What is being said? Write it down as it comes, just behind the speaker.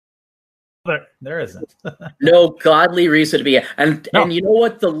There isn't. No godly reason to be. And No, you know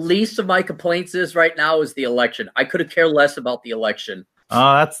what? The least of my complaints is right now is the election. I could have cared less about the election.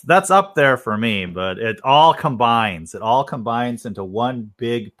 that's up there for me, but it all combines. It all combines into one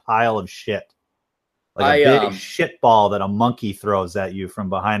big pile of shit, like a I big shit ball that a monkey throws at you from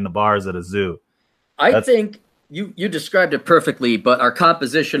behind the bars at a zoo. I That's think you described it perfectly, but our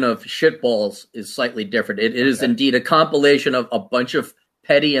composition of shitballs is slightly different. It is okay. indeed a compilation of a bunch of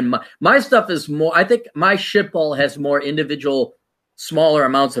petty and my stuff is more. I think my shitball has more individual, smaller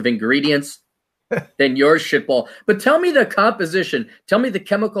amounts of ingredients than your shitball. But tell me the composition. Tell me the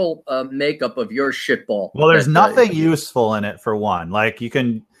chemical makeup of your shitball. Well, there's That nothing useful in it for one. Like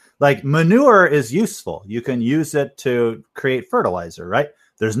manure is useful. You can use it to create fertilizer, right?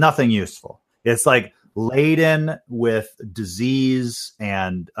 There's nothing useful. It's like laden with disease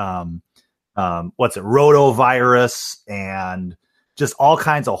and what's it, rotavirus and just all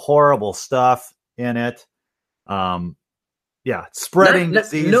kinds of horrible stuff in it. Um, yeah, spreading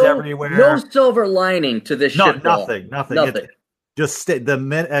disease no everywhere. silver lining to this No, shitball. nothing. Nothing. It just the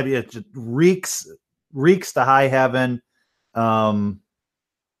minute I mean, it just reeks to high heaven. Um,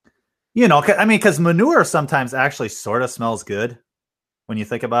 I mean, because manure sometimes actually sort of smells good when you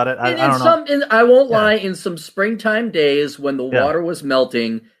think about it. I don't know. I won't Yeah, lie. In some springtime days when the yeah, water was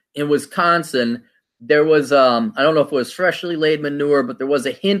melting in Wisconsin, there was I don't know if it was freshly laid manure, but there was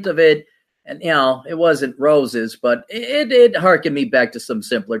a hint of it. And it wasn't roses, but it harkened me back to some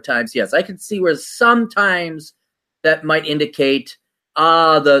simpler times. Yes, I can see where sometimes that might indicate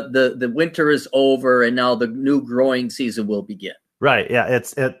the winter is over and now the new growing season will begin. right. Yeah,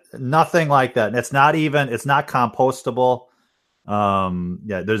 it nothing like that. It's not compostable.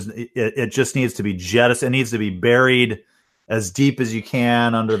 Yeah, it just needs to be jettisoned. It needs to be buried as deep as you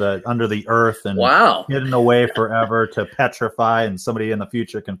can under the earth and Wow. hidden away forever to petrify, and somebody in the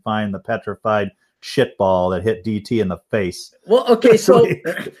future can find the petrified shitball that hit DT in the face. Well, okay, so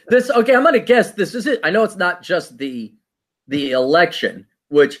I'm gonna guess this is it. I know it's not just the election,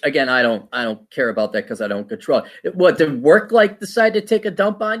 which again I don't care about that because I don't control it. What did work like decide to take a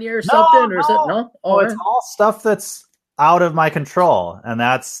dump on you or something? Or is it no? Oh, it's all stuff that's out of my control, and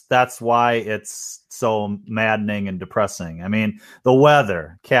that's why it's so maddening and depressing. I mean, the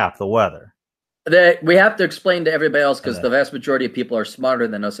weather, the weather. We have to explain to everybody else because the vast majority of people are smarter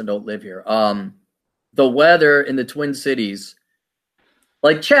than us and don't live here. The weather in the Twin Cities,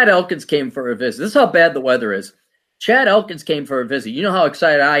 like Chad Elkins came for a visit. This is how bad the weather is. Chad Elkins came for a visit. You know how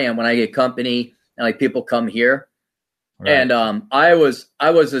excited I am when I get company and like people come here. Right. And I was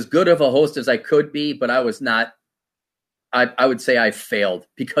as good of a host as I could be, but I was not. I would say I failed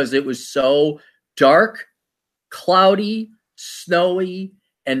because it was so dark, cloudy, snowy,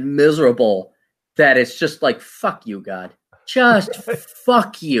 and miserable that it's just like, fuck you, God. Just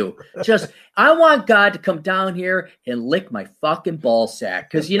fuck you. I want God to come down here and lick my fucking ball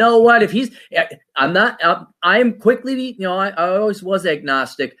sack. Because you know what? I'm quickly, I always was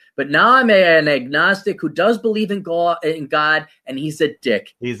agnostic, but now I'm an agnostic who does believe in God, and he's a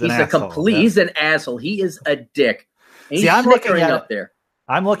dick. He's an asshole. He is a dick. See, I'm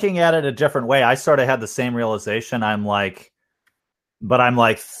looking at it a different way. I sort of had the same realization. I'm like,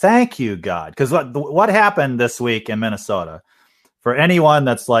 thank you, God. Because what happened this week in Minnesota, for anyone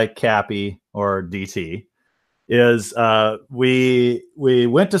that's like Cappy or DT, is we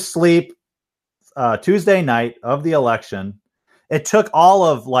went to sleep Tuesday night of the election. It took all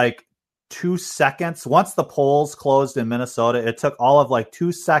of like 2 seconds. Once the polls closed in Minnesota, it took all of like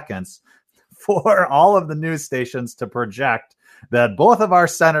 2 seconds for all of the news stations to project that both of our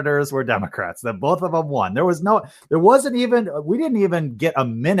senators were Democrats, that both of them won. We didn't even get a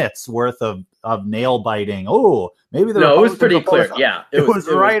minute's worth of nail biting. Oh, maybe it was pretty clear. Yeah, it was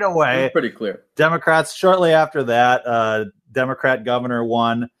right away. It was pretty clear. Democrats, shortly after that, Democrat governor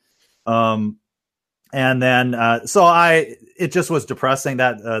won. And then, it just was depressing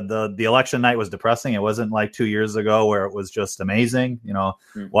that the election night was depressing. It wasn't like 2 years ago where it was just amazing,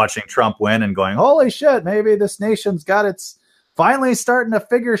 watching Trump win and going, holy shit, maybe this nation's got its finally starting to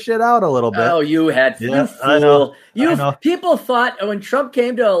figure shit out a little bit. Oh, you had you fool. I know. People thought when Trump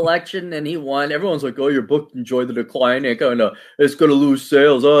came to election and he won, everyone's like, oh, your book Enjoy the Decline. It's going to lose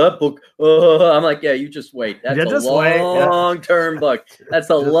sales. Oh, that book. I'm like, yeah, you just wait. That's a long-term book. That's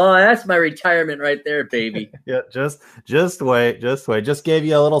my retirement right there, baby. Yeah, just wait. Just gave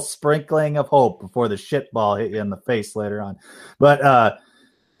you a little sprinkling of hope before the shitball hit you in the face later on. But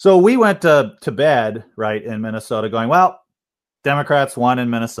so we went to bed, right, in Minnesota going, well, Democrats won in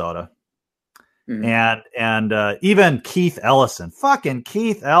Minnesota. And even Keith Ellison, fucking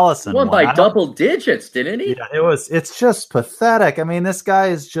Keith Ellison won by double digits, didn't he? Yeah, it's just pathetic. I mean, this guy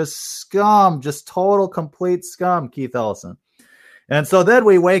is just scum, just total complete scum, Keith Ellison. And so then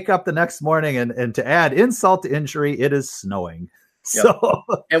we wake up the next morning and to add insult to injury, it is snowing. Yep. So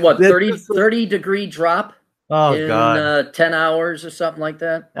and what 30 degree drop in 10 hours or something like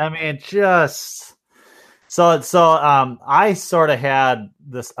that. I mean, just so I sort of had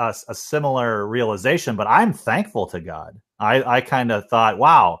this a similar realization, but I'm thankful to God. I kind of thought,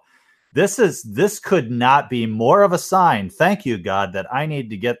 wow, this could not be more of a sign. Thank you, God, that I need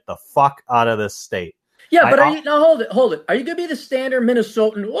to get the fuck out of this state. Yeah, but hold it. Are you going to be the standard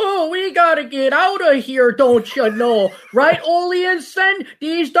Minnesotan? Oh, we got to get out of here, don't you know? Right, Ole and Sven?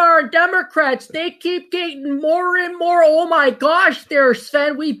 These darn Democrats, they keep getting more and more. Oh, my gosh, there,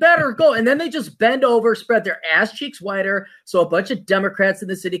 Sven, we better go. And then they just bend over, spread their ass cheeks wider so a bunch of Democrats in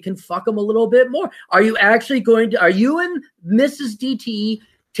the city can fuck them a little bit more. Are you actually are you and Mrs. DTE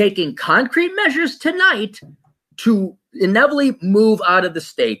taking concrete measures tonight to inevitably move out of the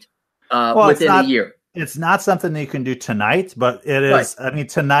state within a year? It's not something that you can do tonight, but it is. Right. I mean,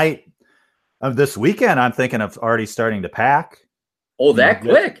 tonight of this weekend, I'm thinking of already starting to pack. Oh, that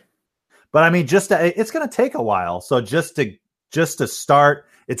quick! But I mean, it's going to take a while. So just to start,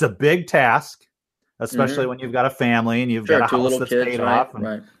 it's a big task, especially when you've got a family and you've got a house that's paid off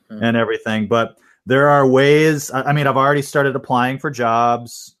and everything. But there are ways. I mean, I've already started applying for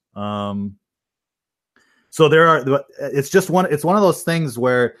jobs. So there are. It's one of those things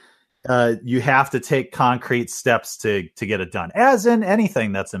where. You have to take concrete steps to get it done, as in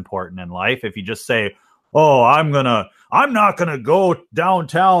anything that's important in life. If you just say, oh, I'm not gonna go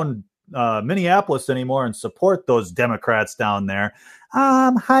downtown Minneapolis anymore and support those Democrats down there.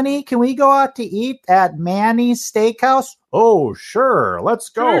 Honey, can we go out to eat at Manny's Steakhouse? Oh, sure, let's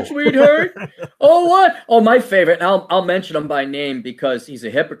go. Sure, sweetheart. Oh, what? Oh, my favorite. I'll mention him by name because he's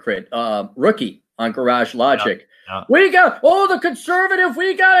a hypocrite. Rookie on Garage Logic. Yeah. The conservative,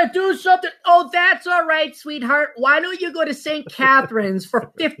 we got to do something. Oh, that's all right, sweetheart. Why don't you go to St. Catherine's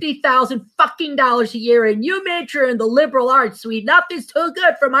for $50,000 fucking dollars a year and you major in the liberal arts, sweet. Nothing's too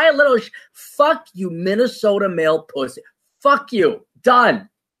good for my little fuck you, Minnesota male pussy. Fuck you. Done.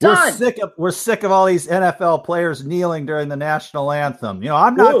 We're sick of all these NFL players kneeling during the national anthem. You know,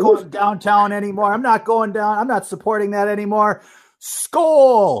 I'm not going downtown anymore. I'm not going down. I'm not supporting that anymore.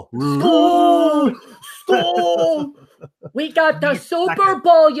 Skull. We got the Super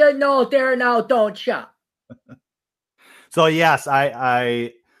Bowl, you know, there now, don't you? So yes,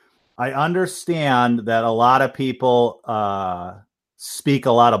 I understand that a lot of people speak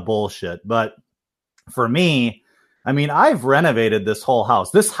a lot of bullshit, but for me, I mean, I've renovated this whole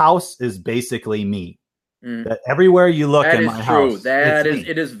house. This house is basically me. That everywhere you look in my house,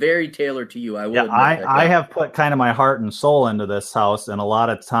 it is very tailored to you. I have put kind of my heart and soul into this house, and a lot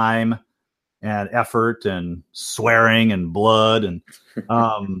of time and effort and swearing and blood and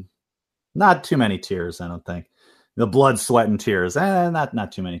not too many tears. I don't think the blood, sweat, and tears.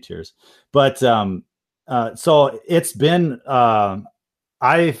 Not too many tears, but so it's been.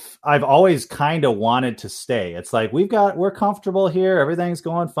 I've always kind of wanted to stay. It's like we're comfortable here. Everything's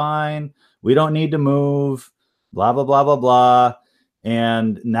going fine. We don't need to move, blah, blah, blah, blah, blah.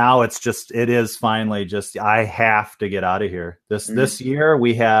 And now it is finally just, I have to get out of here. This year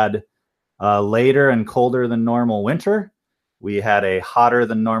we had a later and colder than normal winter. We had a hotter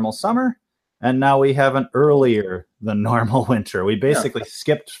than normal summer. And now we have an earlier than normal winter. We basically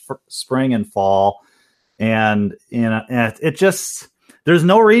skipped spring and fall. And, it just, there's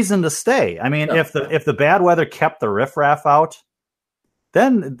no reason to stay. I mean, if the bad weather kept the riffraff out,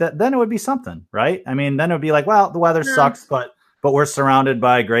 then it would be something, right? I mean, then it would be like, well, the weather sucks, but we're surrounded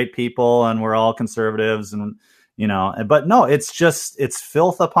by great people and we're all conservatives and, you know, but no, it's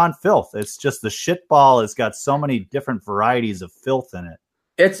filth upon filth. It's just the shitball has got so many different varieties of filth in it.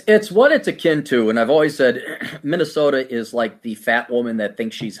 It's what it's akin to. And I've always said Minnesota is like the fat woman that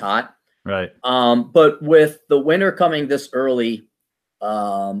thinks she's hot. Right. But with the winter coming this early,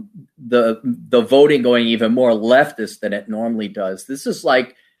 the voting going even more leftist than it normally does. This is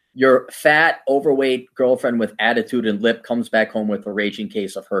like your fat, overweight girlfriend with attitude and lip comes back home with a raging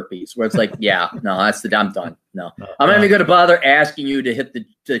case of herpes, where it's like, I'm done. No, I'm not even going to bother asking you to hit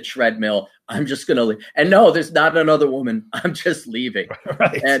the treadmill. I'm just going to leave. And no, there's not another woman. I'm just leaving.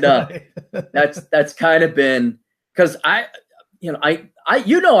 Right. And that's kind of been because I'm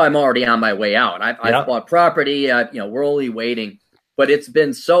already on my way out. I've bought property. We're only waiting. But it's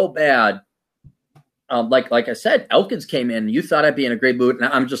been so bad. Like I said, Elkins came in. You thought I'd be in a great mood, and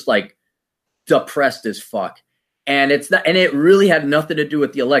I'm just like depressed as fuck. And it's not, and it really had nothing to do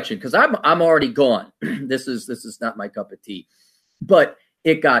with the election because I'm already gone. This is not my cup of tea. But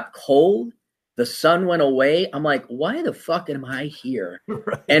it got cold. The sun went away. I'm like, why the fuck am I here?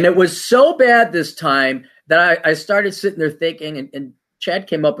 Right. And it was so bad this time that I started sitting there thinking, and Chad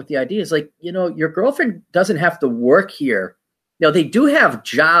came up with the idea. It's like, your girlfriend doesn't have to work here. They do have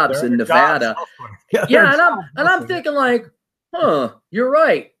jobs in Nevada. And I'm thinking like, you're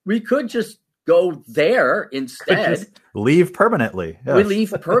right. We could just go there instead. Leave permanently. Yes. We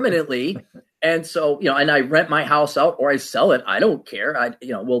leave permanently. And so, and I rent my house out or I sell it. I don't care.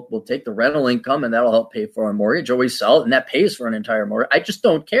 We'll take the rental income and that'll help pay for our mortgage, or we sell it and that pays for an entire mortgage. I just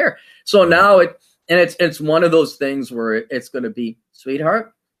don't care. So now it's one of those things where it's going to be,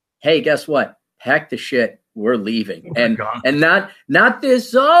 sweetheart, hey, guess what? Pack the shit. We're leaving. And not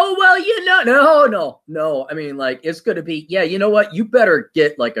this, no. I mean, like, it's going to be, you know what? You better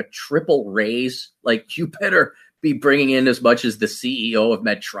get like a triple raise. Like, you better be bringing in as much as the CEO of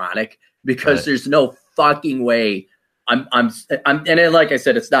Medtronic, because there's no fucking way. And then, like I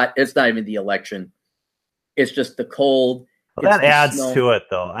said, it's not even the election. It's just the cold. Well, that adds to it,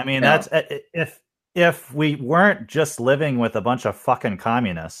 though. I mean, that's if we weren't just living with a bunch of fucking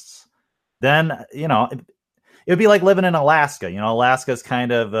communists, then it would be like living in Alaska. Alaska's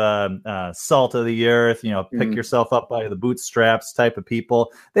kind of salt of the earth. Pick yourself up by the bootstraps type of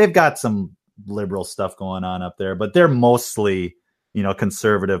people. They've got some liberal stuff going on up there, but they're mostly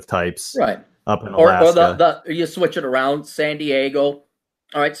conservative types, right? Up in Alaska. Or you switch it around. San Diego,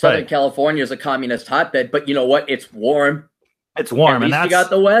 all right. Southern California is a communist hotbed, but you know what? It's warm. It's warm, and you got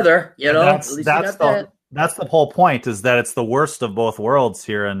the weather. That's the whole point, is that it's the worst of both worlds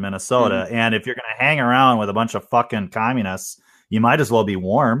here in Minnesota. Mm-hmm. And if you're going to hang around with a bunch of fucking communists, you might as well be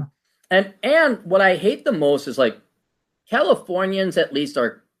warm. And what I hate the most is, like, Californians at least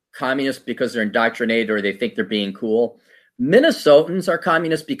are communists because they're indoctrinated or they think they're being cool. Minnesotans are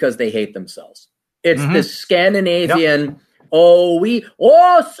communists because they hate themselves. It's the Scandinavian. Yep. We're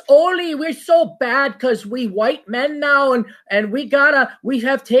so bad because we white men now, and we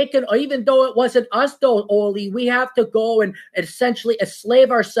have taken, even though it wasn't us though, Oli, we have to go and essentially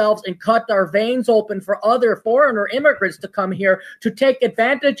enslave ourselves and cut our veins open for other foreigner immigrants to come here to take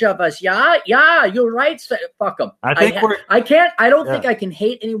advantage of us. Yeah, you're right. Fuck them. I don't think I can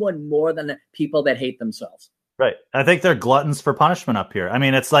hate anyone more than the people that hate themselves. Right. I think they're gluttons for punishment up here. I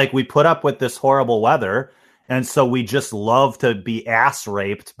mean, it's like we put up with this horrible weather, and so we just love to be ass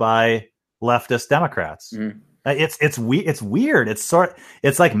raped by leftist Democrats. Mm. It's weird. It's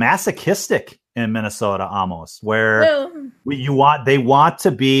like masochistic in Minnesota almost, where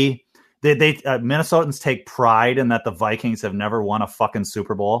Minnesotans take pride in that the Vikings have never won a fucking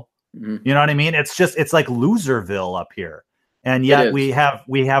Super Bowl. Mm. You know what I mean? It's like Loserville up here, and yet we have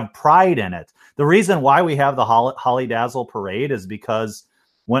pride in it. The reason why we have the Holly Dazzle Parade is because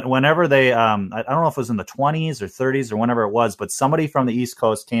whenever they, I don't know if it was in the 20s or 30s or whenever it was, but somebody from the East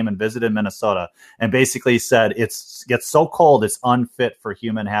Coast came and visited Minnesota and basically said it gets so cold it's unfit for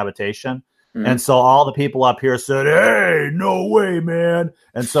human habitation. Mm-hmm. And so all the people up here said, "Hey, no way, man!"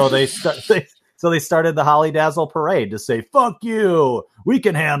 And so they started the Holly Dazzle Parade to say, "Fuck you, we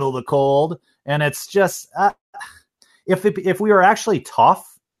can handle the cold." And it's just if we were actually tough,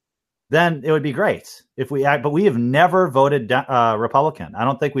 then it would be great. But we have never voted Republican. I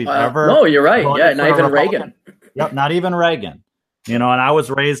don't think we've ever. No, you're right. Yeah, not even Reagan. Yep, not even Reagan. And I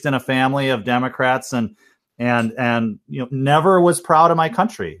was raised in a family of Democrats, and never was proud of my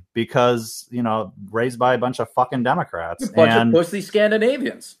country because raised by a bunch of fucking Democrats, a bunch of pussy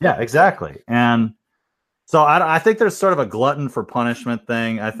Scandinavians. Yeah, exactly. And so I think there's sort of a glutton for punishment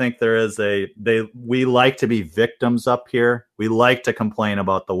thing. I think there is we like to be victims up here. We like to complain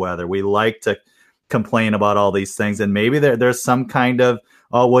about the weather. We like to complain about all these things. And maybe there's some kind of,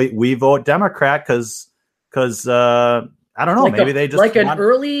 we vote Democrat because I don't know. Maybe they just an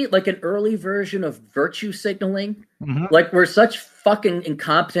early version of virtue signaling. Mm-hmm. Like, we're such fucking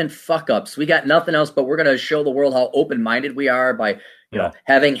incompetent fuck ups. We got nothing else, but we're going to show the world how open-minded we are by,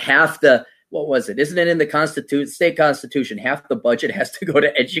 having half the, what was it? Isn't it in the state constitution? Half the budget has to go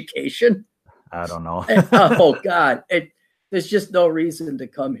to education. I don't know. Oh God. There's just no reason to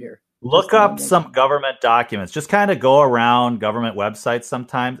come here. Look up some government documents. Just kind of go around government websites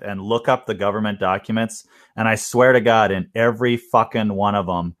sometimes and look up the government documents. And I swear to God, in every fucking one of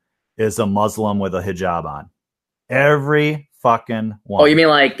them is a Muslim with a hijab on. Every fucking one. Oh, you mean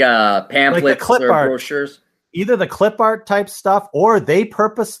like pamphlets or brochures? Either the clip art type stuff, or they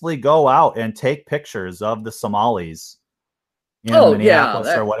purposely go out and take pictures of the Somalis in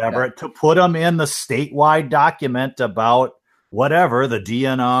Minneapolis or whatever to put them in the statewide document about whatever, the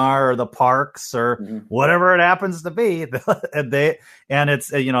DNR or the parks or whatever it happens to be. And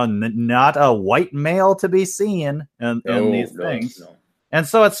it's, not a white male to be seen in these things. No. And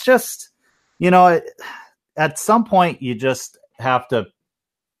so it's just, at some point you just have to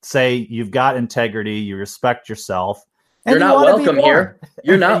say you've got integrity, you respect yourself. You're not welcome here.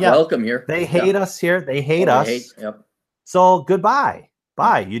 You're not welcome here. They hate us here. They hate us. So goodbye.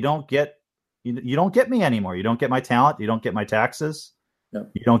 Bye. You don't get me anymore. You don't get my talent. You don't get my taxes.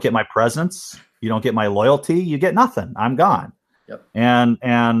 Yep. You don't get my presence. You don't get my loyalty. You get nothing. I'm gone. Yep.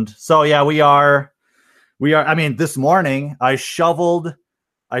 And so, yeah, we are, I mean, this morning I shoveled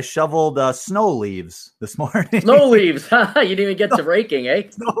snow leaves this morning. Snow leaves. You didn't even get to raking, eh?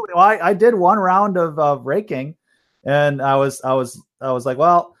 No, I did one round of raking, and I was like,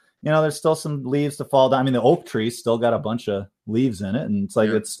 well, there's still some leaves to fall down. I mean, the oak tree still got a bunch of leaves in it, and it's like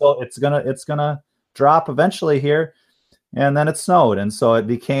it's gonna drop eventually here. And then it snowed, and so it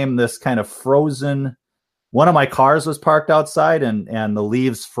became this kind of frozen. One of my cars was parked outside, and the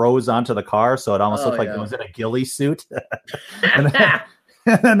leaves froze onto the car, so it almost looked like it was in a ghillie suit.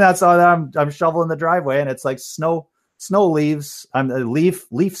 And that's how I'm shoveling the driveway, and it's like snow leaves. I'm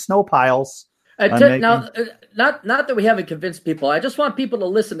leaf snow piles. Now, not that we haven't convinced people. I just want people to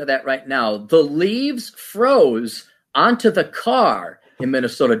listen to that right now. The leaves froze onto the car in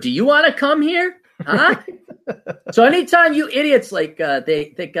Minnesota. Do you want to come here? Huh? So anytime you idiots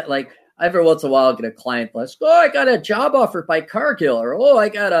they got like every once in a while I'll get a client list. Oh, I got a job offer by Cargill, or I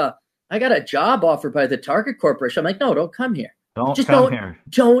got a job offer by the Target Corporation. I'm like, no, don't come here. Don't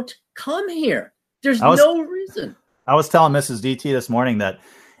come here. There's no reason. I was telling Mrs. DT this morning that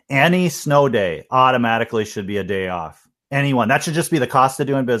any snow day automatically should be a day off. Anyone. That should just be the cost of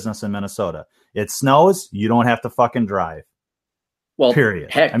doing business in Minnesota. It snows, you don't have to fucking drive. Well,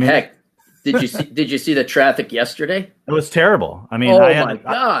 period. Heck. Did you see the traffic yesterday? It was terrible. I mean, my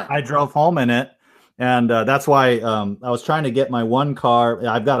God. I drove home in it, and that's why I was trying to get my one car.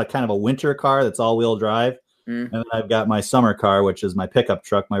 I've got a kind of a winter car that's all-wheel drive. And then I've got my summer car, which is my pickup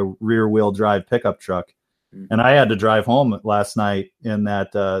truck, my rear-wheel drive pickup truck. And I had to drive home last night in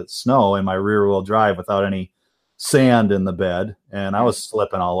that snow in my rear-wheel drive without any sand in the bed. And I was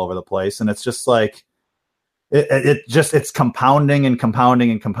slipping all over the place. And it's just like, it's compounding and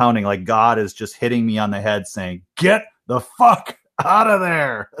compounding and compounding. Like God is just hitting me on the head saying, get the fuck out of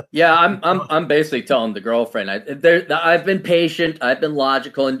there. Yeah, I'm basically telling the girlfriend, I've been patient, I've been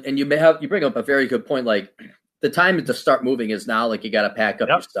logical, and you bring up a very good point. Like the time to start moving is now. Like you got to pack up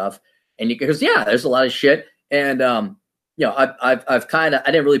your stuff, and because there's a lot of shit, and I've kind of,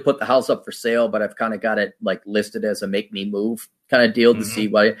 I didn't really put the house up for sale, but I've kind of got it like listed as a make me move kind of deal to see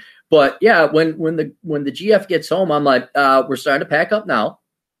what. But yeah, when the GF gets home, I'm like, we're starting to pack up now.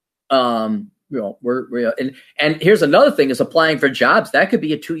 We're and here's another thing is applying for jobs. That could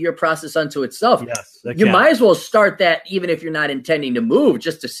be a 2-year process unto itself. Yes, you might as well start that even if you're not intending to move,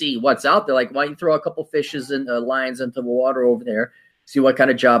 just to see what's out there. Like, why don't you throw a couple fishes and lines into the water over there, see what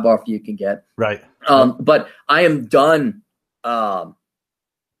kind of job offer you can get. Right. But I am done. I've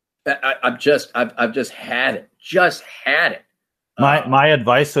just had it. Just had it. My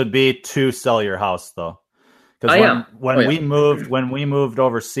advice would be to sell your house, though. Because when we moved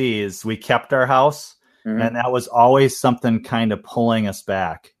overseas, we kept our house, and that was always something kind of pulling us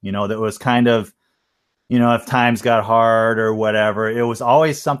back. That was kind of, if times got hard or whatever, it was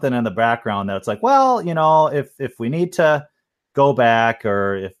always something in the background that it's like, well, if we need to go back,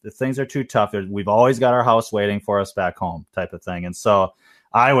 or if things are too tough, we've always got our house waiting for us back home, type of thing. And so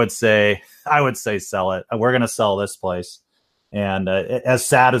I would say sell it. We're going to sell this place. And as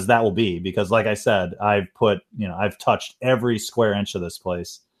sad as that will be, because like I said, I've touched every square inch of this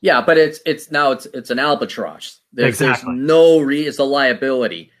place. Yeah, but it's an albatross. Exactly. There's no it's a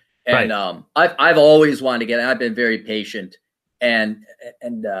liability. And right. I've always wanted to get it. I've been very patient, and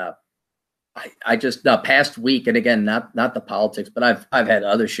I just past week, and again, not the politics, but I've had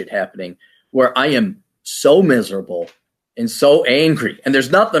other shit happening where I am so miserable and so angry, and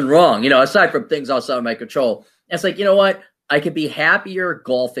there's nothing wrong, aside from things outside of my control. And it's like, you know what? I could be happier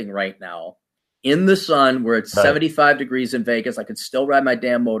golfing right now in the sun where it's 75 degrees in Vegas. I could still ride my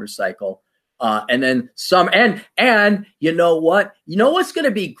damn motorcycle. And then some, and you know what? You know what's going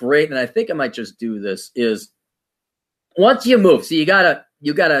to be great? And I think I might just do this is once you move. So you gotta,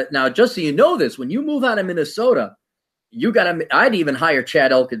 now just so you know this, when you move out of Minnesota, I'd even hire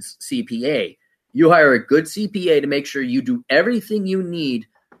Chad Elkins CPA. You hire a good CPA to make sure you do everything you need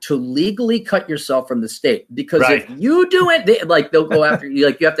to legally cut yourself from the state, because if you do it, they'll go after you.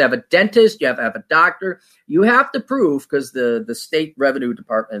 Like, you have to have a dentist, you have to have a doctor, you have to prove, because the state revenue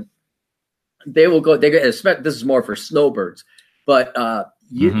department, they will go. This is more for snowbirds. but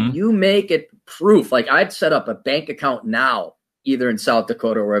you make it proof. Like I'd set up a bank account now, either in South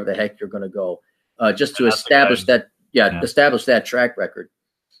Dakota or wherever the heck you're going to go, just to establish establish that track record.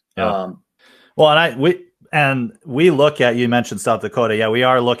 Yeah. We look at, you mentioned South Dakota. Yeah, we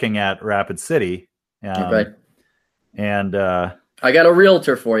are looking at Rapid City. Okay. And I got a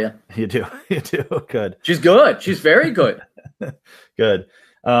realtor for you. You do. Good. She's good. She's very good. Good.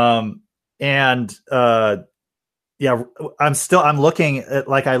 I'm looking at,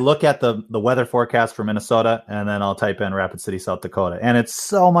 like, I look at the weather forecast for Minnesota, and then I'll type in Rapid City, South Dakota, and it's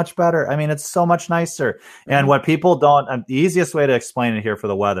so much better. I mean, it's so much nicer. Mm-hmm. And what people don't, the easiest way to explain it here for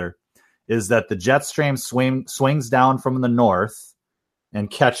the weather is that the jet stream swings down from the north and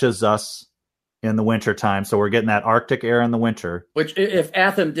catches us in the winter time. So we're getting that Arctic air in the winter. Which, if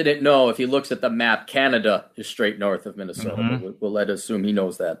Atham didn't know, if he looks at the map, Canada is straight north of Minnesota. Mm-hmm. We'll let us assume he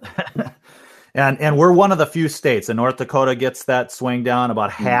knows that. And we're one of the few states. And North Dakota gets that swing down.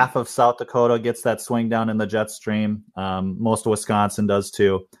 About half of South Dakota gets that swing down in the jet stream. Most of Wisconsin does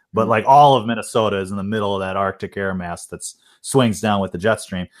too. But like all of Minnesota is in the middle of that Arctic air mass that swings down with the jet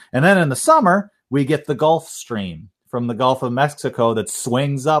stream. And then in the summer, we get the Gulf Stream from the Gulf of Mexico that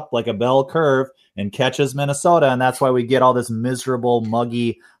swings up like a bell curve and catches Minnesota. And that's why we get all this miserable,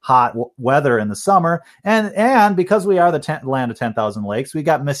 muggy, hot weather in the summer. And because we are the land of 10,000 lakes, we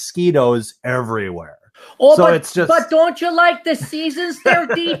got mosquitoes everywhere. Oh, so but don't you like the seasons there,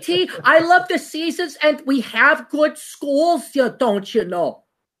 DT? I love the seasons, and we have good schools here, don't you know?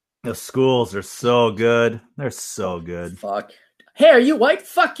 The schools are so good. They're so good. Fuck. Hey, are you white?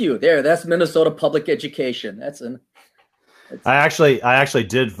 Fuck you. There, that's Minnesota public education. I actually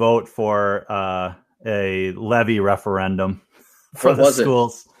did vote for a levy referendum for the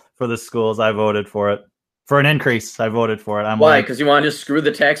schools. For the schools, I voted for it. For an increase, I voted for it. Why? Because you want to screw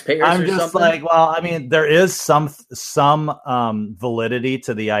the taxpayers? I'm just something? Like, well, I mean, there is some validity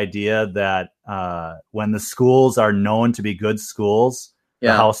to the idea that when the schools are known to be good schools,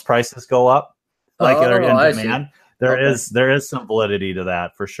 the house prices go up, like they're in demand. There is some validity to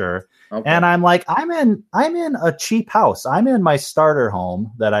that for sure. Okay. And I'm like, I'm in a cheap house. I'm in my starter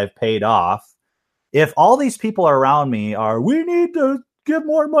home that I've paid off. If all these people around me we need to give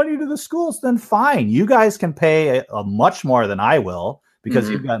more money to the schools, then fine. You guys can pay a much more than I will because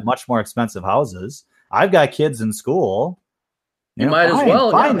you've got much more expensive houses. I've got kids in school. You might as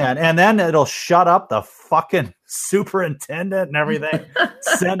well find that, and then it'll shut up the fucking superintendent and everything,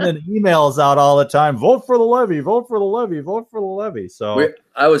 sending emails out all the time. Vote for the levy. Vote for the levy. Vote for the levy. So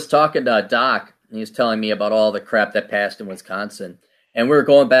I was talking to Doc, and he was telling me about all the crap that passed in Wisconsin, and we were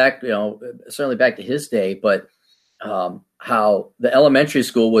going back, certainly back to his day, but how the elementary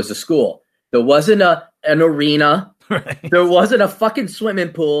school was a school. There wasn't an arena. Right. There wasn't a fucking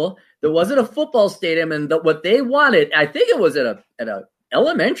swimming pool. There wasn't a football stadium, and what they wanted, I think it was at a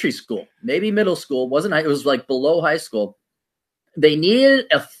elementary school, maybe middle school. It was like below high school. They needed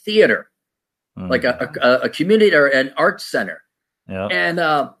a theater, like a community or an arts center. Yeah. And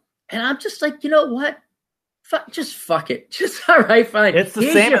I'm just like, you know what? Just fuck it. Just all right, fine. It's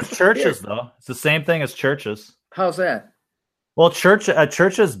the same as churches, though. It's the same thing as churches. How's that? Well,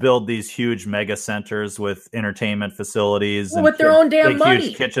 churches build these huge mega centers with entertainment facilities and with their own damn money,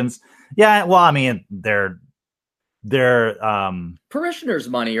 huge kitchens. Yeah, well, I mean, they're parishioners'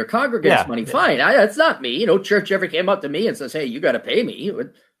 money or congregants' money. Fine, that's not me. Church ever came up to me and says, "Hey, you got to pay me."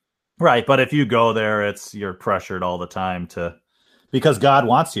 Right, but if you go there, you're pressured all the time because God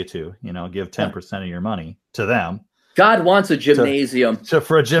wants you to, give 10% of your money to them. God wants a gymnasium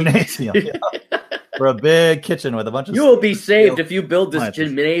for a gymnasium. For a big kitchen with a bunch of... You will be saved if you build this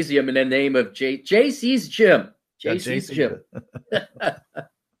gymnasium in the name of JC's Gym. JC's Gym.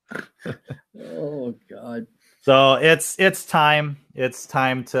 Oh, God. So it's time. It's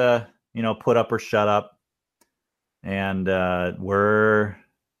time to, put up or shut up. And we're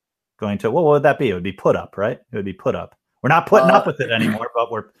going to... What would that be? It would be put up, right? It would be put up. We're not putting up with it anymore,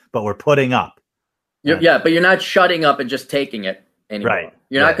 but we're putting up. Yeah, but you're not shutting up and just taking it anymore. Right.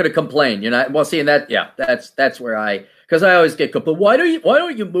 You're not going to complain. You're not. Well, seeing that, that's where because I always get complained. Why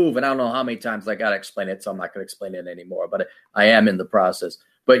don't you move? And I don't know how many times I got to explain it, so I'm not going to explain it anymore. But I am in the process.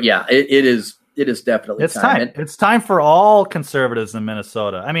 But yeah, it is definitely time. It's time for all conservatives in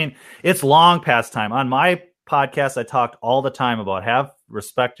Minnesota. I mean, it's long past time. On my podcast, I talked all the time about have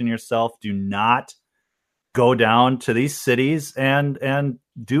respect in yourself. Do not go down to these cities and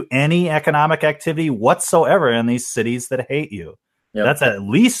do any economic activity whatsoever in these cities that hate you. Yep. That's at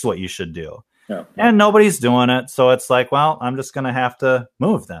least what you should do. Yep. And nobody's doing it. So it's like, well, I'm just going to have to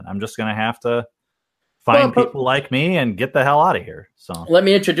move then. I'm just going to have to find people like me and get the hell out of here. So let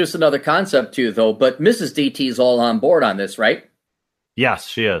me introduce another concept too, though. But Mrs. DT is all on board on this, right? Yes,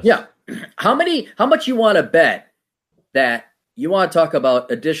 she is. Yeah. How much you want to bet that you want to talk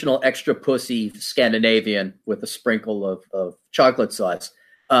about additional extra pussy Scandinavian with a sprinkle of chocolate sauce?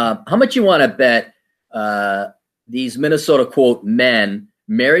 How much you want to bet these Minnesota, quote, men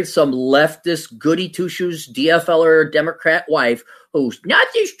married some leftist goody two-shoes DFLer Democrat wife who's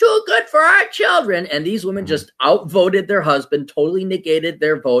nothing's too good for our children, and these women just outvoted their husband, totally negated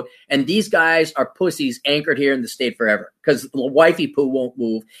their vote, and these guys are pussies anchored here in the state forever because the wifey poo won't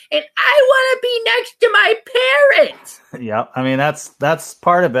move, and I want to be next to my parents. Yeah, I mean that's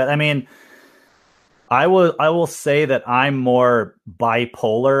part of it. I mean, I will say that I'm more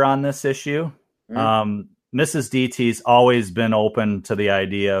bipolar on this issue. Mrs. DT's always been open to the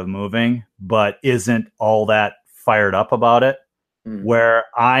idea of moving, but isn't all that fired up about it. Where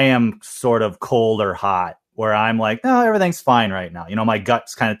I am sort of cold or hot, where I'm like, no, everything's fine right now. You know, my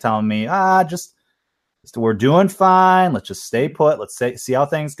gut's kind of telling me, just we're doing fine. Let's just stay put. Let's see how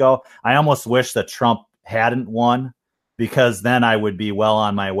things go. I almost wish that Trump hadn't won, because then I would be well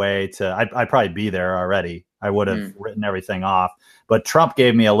on my way to, I'd probably be there already. I would have written everything off. But Trump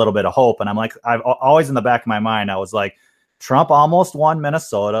gave me a little bit of hope. And I'm like, I've always in the back of my mind, I was like, Trump almost won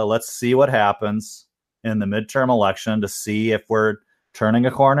Minnesota. Let's see what happens in the midterm election to see if we're turning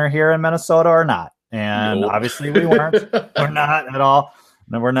a corner here in Minnesota or not. And obviously we weren't. We're not at all.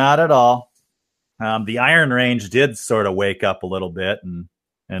 No, we're not at all. The Iron Range did sort of wake up a little bit and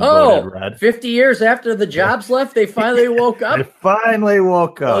voted red. 50 years after the jobs left, they finally woke up. They finally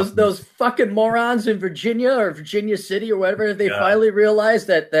woke up. Those fucking morons in Virginia or Virginia City or whatever, they finally realized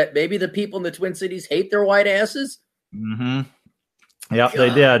that maybe the people in the Twin Cities hate their white asses. Mm-hmm. Yep,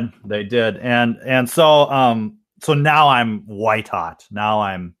 they did. And so now I'm white hot. Now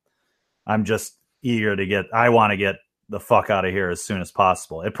I'm just eager to I want to get the fuck out of here as soon as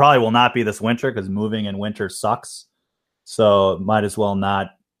possible. It probably will not be this winter because moving in winter sucks. So might as well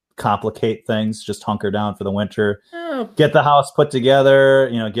not complicate things. Just hunker down for the winter. Get the house put together,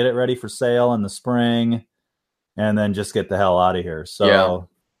 get it ready for sale in the spring, and then just get the hell out of here. So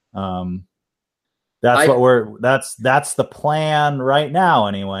that's the plan right now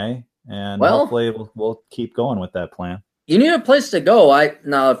anyway. And hopefully we'll keep going with that plan. You need a place to go.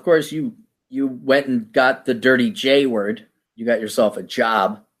 Now, of course, you went and got the dirty J word. You got yourself a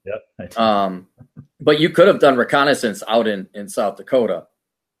job. Yep. But you could have done reconnaissance out in South Dakota.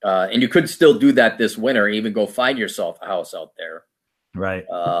 And you could still do that this winter, even go find yourself a house out there. Right.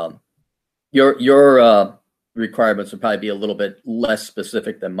 Your requirements would probably be a little bit less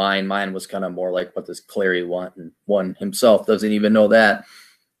specific than mine. Mine was kind of more like what does Clarey want, and one himself doesn't even know that.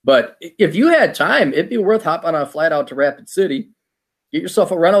 But if you had time, it'd be worth hopping on a flight out to Rapid City, get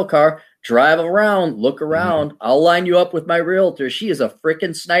yourself a rental car, drive around, look around. I'll line you up with my realtor. She is a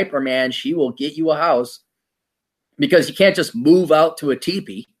freaking sniper, man. She will get you a house, because you can't just move out to a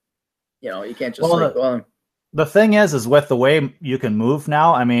teepee. You can't just go on. The thing is with the way you can move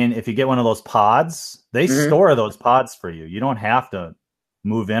now, I mean, if you get one of those pods, they store those pods for you. You don't have to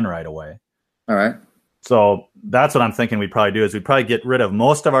move in right away. All right. So that's what I'm thinking we'd probably do is we'd probably get rid of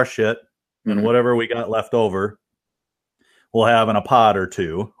most of our shit and whatever we got left over, we'll have in a pod or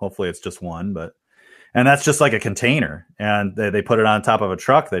two. Hopefully it's just one, and that's just like a container, and they put it on top of a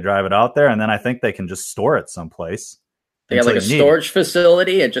truck. They drive it out there, and then I think they can just store it someplace. They got like a storage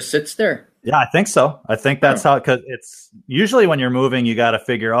facility. It just sits there. Yeah, I think so. I think that's how, because it's usually when you're moving, you got to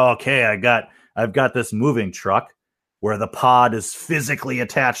figure, okay, I've got this moving truck where the pod is physically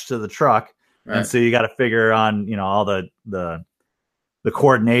attached to the truck. Right. And so you got to figure on, all the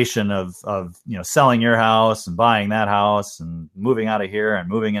coordination of selling your house and buying that house and moving out of here and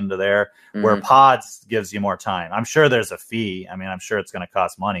moving into there, where pods gives you more time. I'm sure there's a fee. I mean, I'm sure it's going to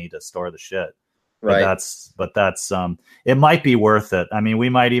cost money to store the shit. Right. But that's it might be worth it. I mean, we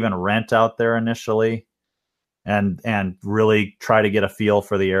might even rent out there initially and really try to get a feel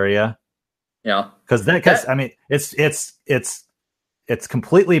for the area. Yeah. Because I mean, it's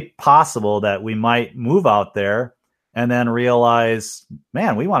completely possible that we might move out there and then realize,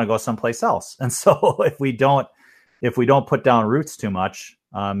 man, we want to go someplace else. And so if we don't put down roots too much,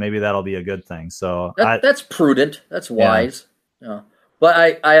 maybe that'll be a good thing. So that's prudent. That's wise. Yeah.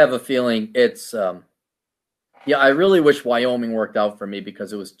 But I have a feeling it's, I really wish Wyoming worked out for me,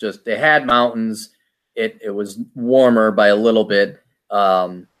 because it was just, they had mountains. It was warmer by a little bit.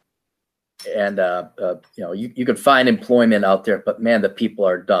 You could find employment out there, but man, the people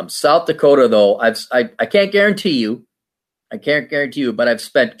are dumb. South Dakota, though, I can't guarantee you, but I've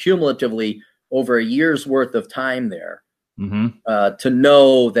spent cumulatively over a year's worth of time there to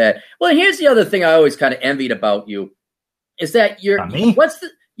know that. Well, here's the other thing I always kind of envied about you is that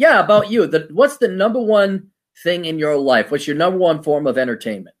what's the number one thing in your life? What's your number one form of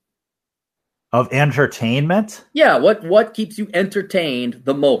entertainment? Of entertainment? Yeah, what keeps you entertained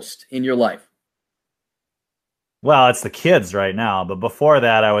the most in your life? Well, it's the kids right now, but before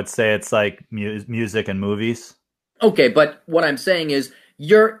that, I would say it's like music and movies. Okay, but what I'm saying is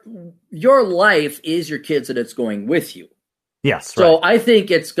your life is your kids and it's going with you. Yes. So right. I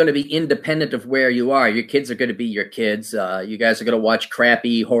think it's going to be independent of where you are. Your kids are going to be your kids. You guys are going to watch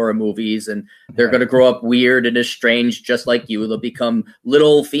crappy horror movies, and they're going to grow up weird and estranged, just like you. They'll become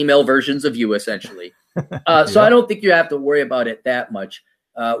little female versions of you, essentially. So I don't think you have to worry about it that much.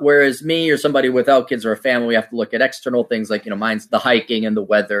 Whereas me or somebody without kids or a family, we have to look at external things like, mine's the hiking and the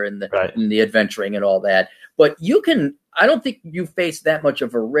weather and the adventuring and all that. But I don't think you face that much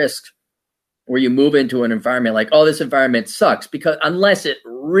of a risk where you move into an environment like, oh, this environment sucks, because unless it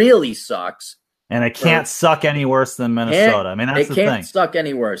really sucks. And it can't suck any worse than Minnesota. I mean, that's the thing. It can't suck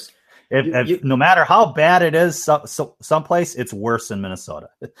any worse. No matter how bad it is, someplace, it's worse in Minnesota.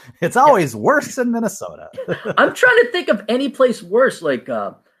 It's always worse in Minnesota. I'm trying to think of any place worse. Like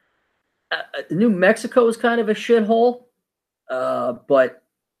New Mexico is kind of a shithole, but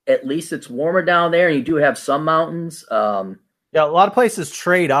at least it's warmer down there, and you do have some mountains. Yeah, a lot of places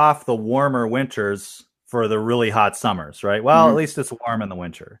trade off the warmer winters for the really hot summers, right? Well, at least it's warm in the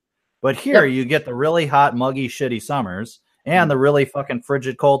winter. But here you get the really hot, muggy, shitty summers and the really fucking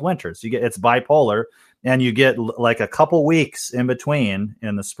frigid cold winters. It's bipolar, and you get like a couple weeks in between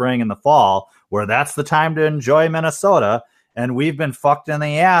in the spring and the fall where that's the time to enjoy Minnesota. And we've been fucked in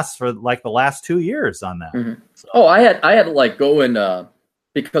the ass for like the last 2 years on that. Mm-hmm. So. Oh, I had to like go in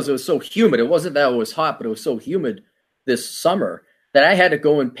because it was so humid. It wasn't that it was hot, but it was so humid this summer that I had to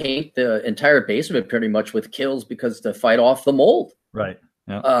go and paint the entire basement pretty much with Kills because to fight off the mold. Right.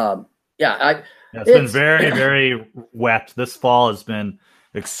 Yeah. It's been very, very wet. This fall has been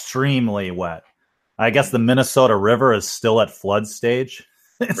extremely wet. I guess the Minnesota River is still at flood stage.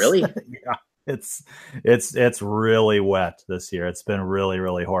 Really? Yeah. It's really wet this year. It's been really,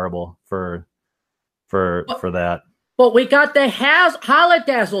 really horrible for that. But we got the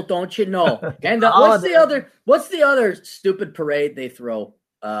holidazzle, don't you know? And what's the other stupid parade they throw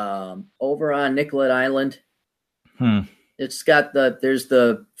over on Nicollet Island? It's got there's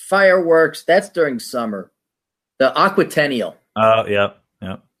the fireworks. That's during summer. The Aquatennial. Oh, yeah.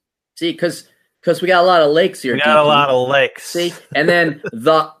 See, because we got a lot of lakes here. We got a lot of lakes. See, and then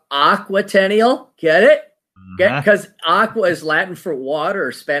the Aquatennial. Get it? Because aqua is Latin for water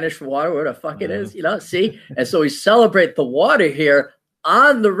or Spanish for water, whatever the fuck it is, see? And so we celebrate the water here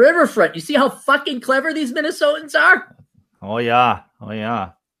on the riverfront. You see how fucking clever these Minnesotans are? Oh, yeah.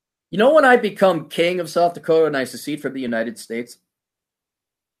 You know when I become king of South Dakota and I secede from the United States?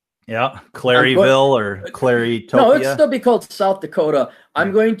 Yeah, Clareyville or Clareytopia. No, it'll still be called South Dakota.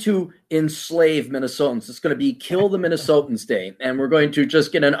 I'm going to enslave Minnesotans. It's going to be Kill the Minnesotans Day. And we're going to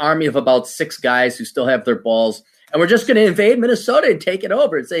just get an army of about 6 guys who still have their balls. And we're just going to invade Minnesota and take it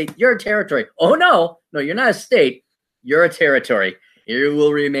over and say, you're a territory. Oh, no, you're not a state. You're a territory. You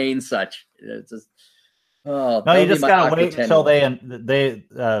will remain such. It's just, no, you just gotta wait until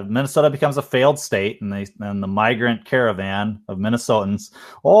Minnesota becomes a failed state, and the migrant caravan of Minnesotans,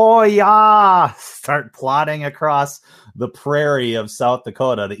 start plodding across the prairie of South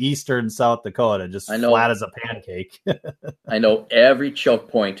Dakota, the eastern South Dakota, just flat as a pancake. I know every choke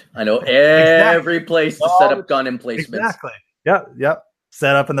point. I know every place to set up gun emplacements. Exactly. Yep.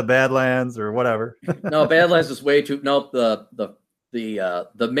 Set up in the Badlands or whatever. No, Badlands is way too. Nope.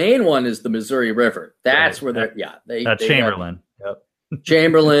 The main one is the Missouri River. That's where they're Chamberlain.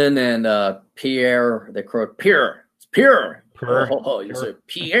 Chamberlain and Pierre. They call it Pierre. It's Pierre. You say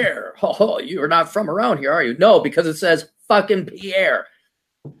Pierre. You are not from around here, are you? No, because it says fucking Pierre.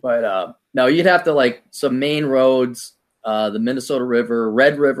 But no, you'd have to like some main roads, the Minnesota River,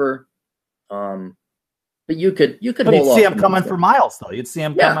 Red River. But you could. But you'd see them coming for miles, though. You'd see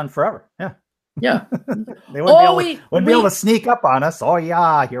them coming forever. Yeah. Yeah, they wouldn't be able to sneak up on us. Oh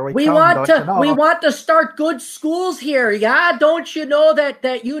yeah, here we come. We want to start good schools here. Yeah, don't you know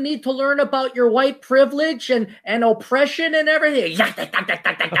that you need to learn about your white privilege and oppression and everything?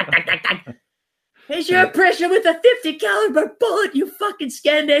 Here's your oppression with a 50 caliber bullet, you fucking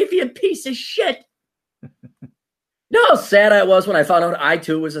Scandinavian piece of shit. You know how sad I was when I found out I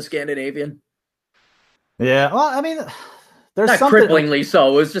too was a Scandinavian. Yeah, well, I mean. There's not cripplingly so.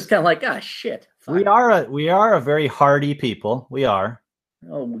 It was just kind of like, shit. Fine. We are a very hardy people. We are.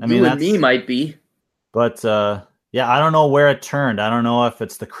 Oh, you and me might be. But I don't know where it turned. I don't know if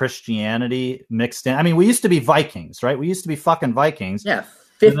it's the Christianity mixed in. I mean, we used to be Vikings, right? We used to be fucking Vikings. Yeah,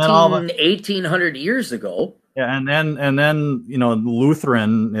 1800 years ago. Yeah, and then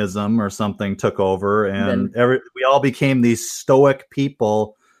Lutheranism or something took over, and we all became these stoic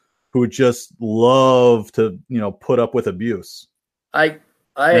people who just love to put up with abuse. And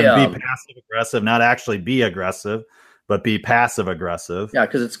be passive aggressive, not actually be aggressive, but be passive aggressive. Yeah,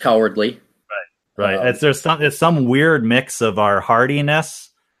 because it's cowardly. Right. It's some weird mix of our hardiness,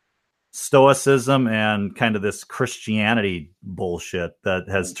 stoicism, and kind of this Christianity bullshit that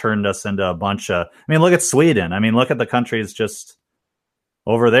has turned us into a bunch of. I mean, look at Sweden. I mean, look at the countries just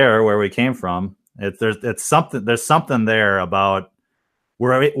over there where we came from. There's something there about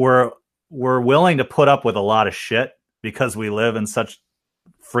we're willing to put up with a lot of shit because we live in such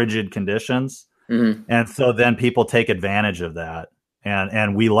frigid conditions, and so then people take advantage of that,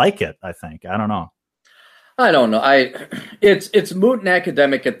 and we like it. I think I don't know. It's moot and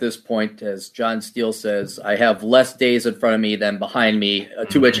academic at this point, as John Steele says. I have less days in front of me than behind me.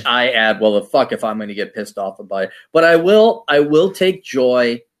 To which I add, well, the fuck if I'm going to get pissed off about it. But I will take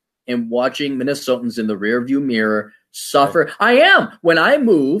joy in watching Minnesotans in the rearview mirror suffer. Right. I am. When I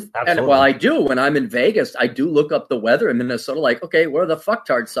move, Absolutely. I do. When I'm in Vegas, I do look up the weather in Minnesota like, okay, where are the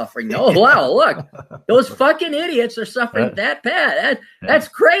fucktards suffering? Oh, wow, look. Those fucking idiots are suffering that bad. That's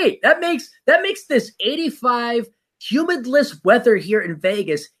great. That makes this 85 humidless weather here in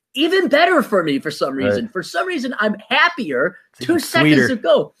Vegas even better for me for some reason. Right. For some reason, I'm happier 2 seconds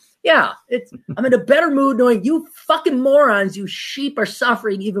ago. Yeah, I'm in a better mood knowing you fucking morons, you sheep are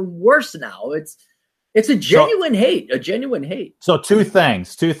suffering even worse now. It's a genuine hate. So two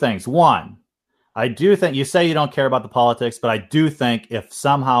things. One, I do think you say you don't care about the politics, but I do think if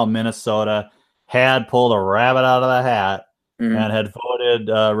somehow Minnesota had pulled a rabbit out of the hat and had voted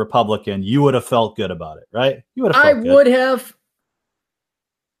Republican, you would have felt good about it, right? You would have. I would have.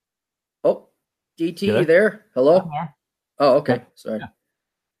 Oh, DT, you there? Hello? Oh, okay. Sorry. Yeah.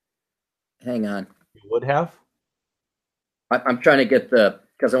 Hang on. You would have? I'm trying to get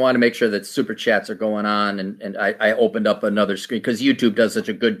because I want to make sure that super chats are going on, and I opened up another screen because YouTube does such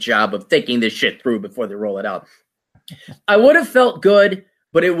a good job of thinking this shit through before they roll it out. I would have felt good,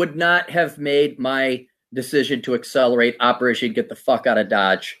 but it would not have made my decision to accelerate Operation Get the Fuck Out of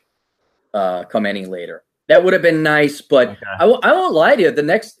Dodge come any later. That would have been nice, but okay. I won't lie to you.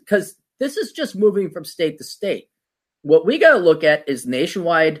 Because this is just moving from state to state. What we got to look at is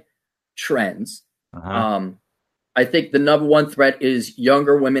nationwide trends. I think the number one threat is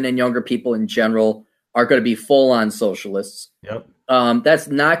younger women and younger people in general are going to be full-on socialists. Yep. That's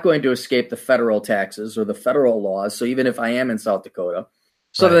not going to escape the federal taxes or the federal laws. So even if I am in South Dakota.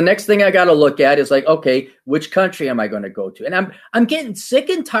 So the next thing I got to look at is like, okay, which country am I going to go to? And I'm getting sick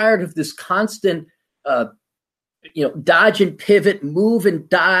and tired of this constant, dodge and pivot, move and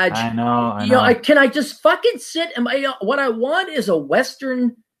dodge. I know. Can I just fucking sit? What I want is a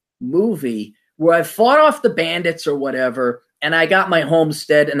Western movie where I fought off the bandits or whatever, and I got my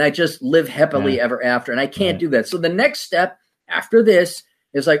homestead, and I just live happily ever after, and I can't do that. So the next step after this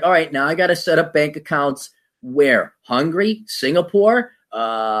is like, all right, now I got to set up bank accounts where? Hungary, Singapore,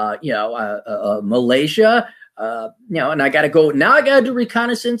 Malaysia, and I got to go. Now I got to do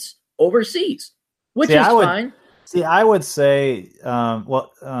reconnaissance overseas, which is fine. I would say,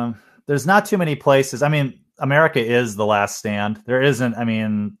 there's not too many places. I mean, America is the last stand. There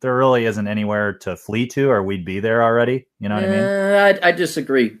really isn't anywhere to flee to, or we'd be there already. You know what I mean? I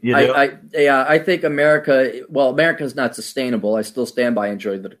disagree. You do? I think America's not sustainable. I still stand by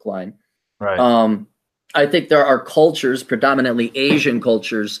enjoy the decline. Right. I think there are cultures, predominantly Asian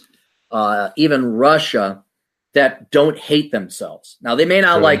cultures, even Russia, that don't hate themselves. Now, they may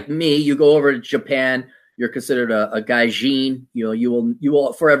not like me. You go over to Japan, you're considered a gaijin. You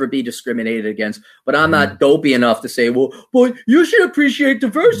will forever be discriminated against. But I'm not dopey enough to say, well, you should appreciate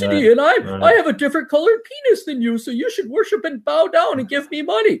diversity, and I have a different colored penis than you, so you should worship and bow down and give me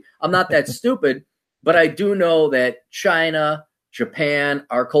money. I'm not that stupid, but I do know that China, Japan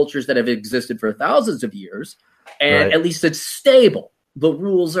are cultures that have existed for thousands of years, and at least it's stable. The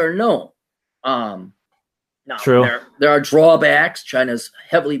rules are known. True. There are drawbacks. China's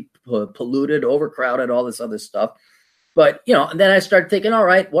heavily polluted, overcrowded, all this other stuff. But, and then I start thinking, all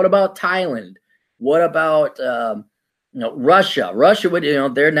right, what about Thailand? What about, Russia? Russia would,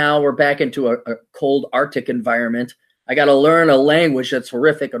 we're back into a cold Arctic environment. I got to learn a language that's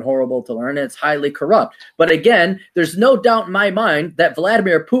horrific and horrible to learn, and it's highly corrupt. But again, there's no doubt in my mind that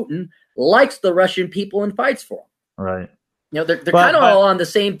Vladimir Putin likes the Russian people and fights for them. Right. They're kind of all on the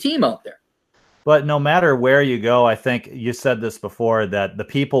same team out there. But no matter where you go, I think you said this before, that the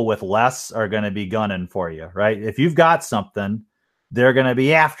people with less are going to be gunning for you, right? If you've got something, they're going to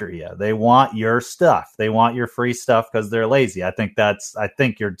be after you. They want your stuff. They want your free stuff because they're lazy. I think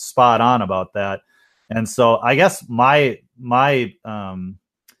you're spot on about that. And so I guess my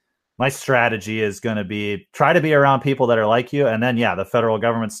strategy is going to be try to be around people that are like you. And then, the federal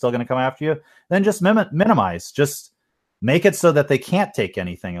government's still going to come after you. Then just minimize, just make it so that they can't take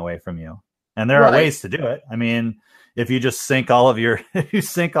anything away from you. And there are ways to do it. I mean, if you just sink all of your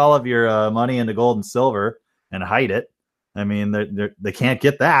money into gold and silver and hide it, I mean, they can't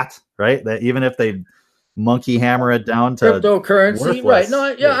get that, right? That even if they monkey hammer it down to cryptocurrency, right? No,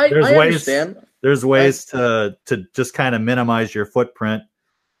 I understand. There's ways to just kind of minimize your footprint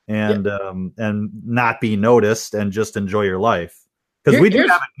and not be noticed and just enjoy your life. Because we do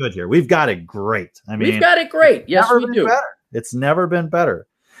have it good here. We've got it great. I mean, we've got it great. Yes, we do. It's never been better.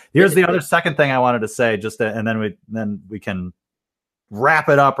 Here's the other second thing I wanted to say, and then we can wrap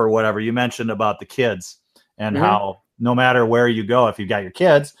it up or whatever. You mentioned about the kids and how no matter where you go, if you've got your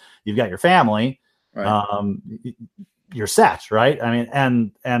kids, you've got your family, you're set, right? I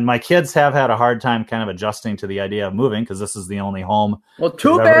mean, and my kids have had a hard time kind of adjusting to the idea of moving because this is the only home. Well,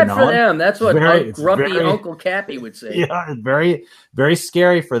 too bad for them. That's what grumpy Uncle Cappy would say. Yeah, it's very, very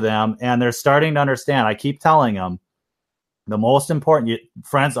scary for them, and they're starting to understand. I keep telling them the most important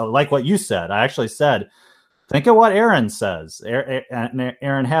friends, like what you said. I actually said, think of what Aaron says.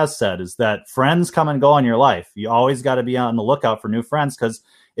 Aaron has said is that friends come and go in your life. You always got to be on the lookout for new friends because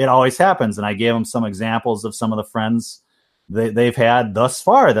it always happens. And I gave them some examples of some of the friends they've had thus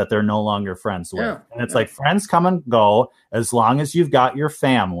far that they're no longer friends with. And it's like friends come and go. As long as you've got your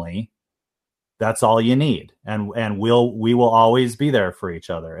family, that's all you need. And we will always be there for each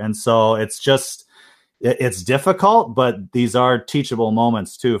other. And so it's difficult, but these are teachable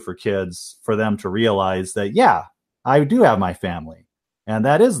moments too for kids, for them to realize that, I do have my family and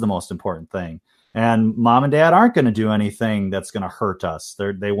that is the most important thing. And mom and dad aren't going to do anything that's going to hurt us.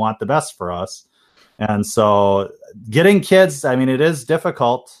 They want the best for us. And so getting kids, I mean, it is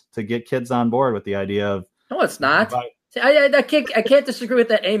difficult to get kids on board with the idea of. No, it's not. I can't disagree with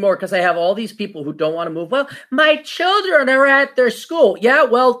that anymore because I have all these people who don't want to move. Well, my children are at their school. Yeah,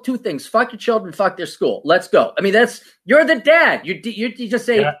 well, two things. Fuck your children, fuck their school. Let's go. I mean, you're the dad. You just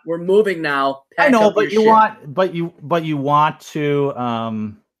say, we're moving now. I know, but you want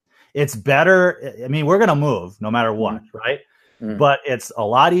to, it's better. I mean, we're going to move no matter what, right? Mm-hmm. But it's a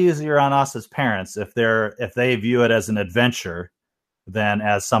lot easier on us as parents if they view it as an adventure than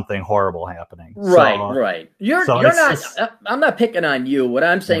as something horrible happening. Right. You're not. I'm not picking on you. What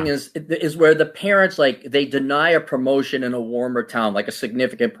I'm saying is where the parents they deny a promotion in a warmer town, like a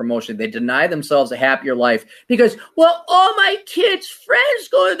significant promotion. They deny themselves a happier life because, well, all my kids' friends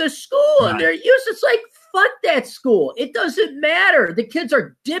go to the school and they're used. It's like, fuck that school. It doesn't matter. The kids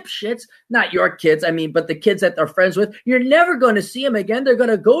are dipshits. Not your kids, I mean, but the kids that they're friends with. You're never going to see them again. They're going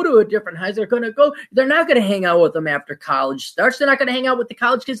to go to a different high school. They're not going to hang out with them after college starts. They're not going to hang out with the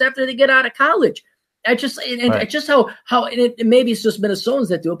college kids after they get out of college. Just how maybe it's just Minnesotans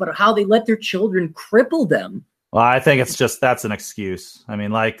that do it, but how they let their children cripple them. Well, I think that's an excuse. I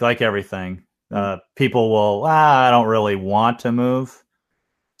mean, like everything, people will, I don't really want to move.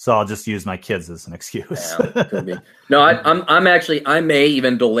 So I'll just use my kids as an excuse. Could be. No, I may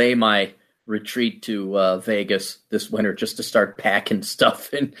even delay my retreat to Vegas this winter just to start packing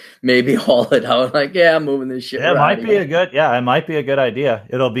stuff and maybe haul it out. Like, I'm moving this shit. It might be a good idea.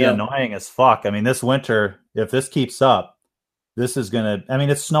 It'll be annoying as fuck. I mean, this winter, if this keeps up, this is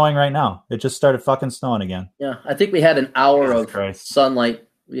it's snowing right now. It just started fucking snowing again. Yeah. I think we had an hour of sunlight.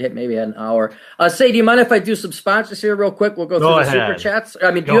 We maybe had an hour. Say, do you mind if I do some sponsors here real quick? We'll go through the super chats.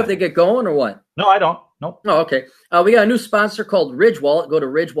 I mean, do you have to get going or what? No, I don't. Nope. Oh, okay. We got a new sponsor called Ridge Wallet. Go to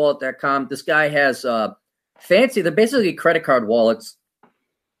ridgewallet.com. This guy has fancy. They're basically credit card wallets,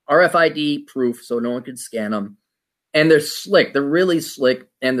 RFID proof, so no one can scan them. And they're slick. They're really slick,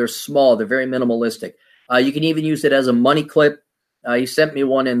 and they're small. They're very minimalistic. You can even use it as a money clip. He sent me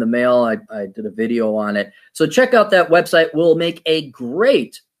one in the mail. I did a video on it. So check out that website. We'll make a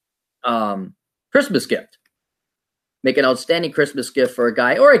great Christmas gift. Make an outstanding Christmas gift for a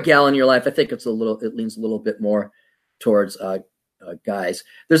guy or a gal in your life. I think it leans a little bit more towards guys.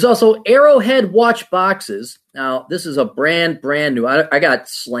 There's also Arrowhead watch boxes. Now, this is a brand new. I got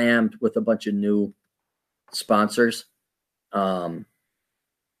slammed with a bunch of new sponsors, and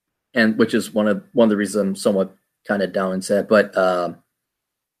which is one of the reasons I'm somewhat kind of down and sad, but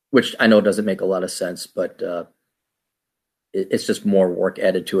which I know doesn't make a lot of sense, but it's just more work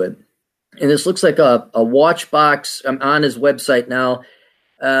added to it. And this looks like a watch box. I'm on his website now.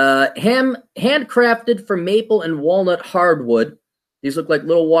 Handcrafted from maple and walnut hardwood. These look like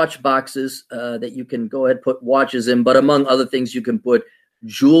little watch boxes that you can go ahead and put watches in, but among other things, you can put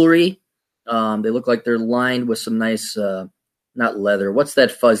jewelry. They look like they're lined with some nice, not leather. What's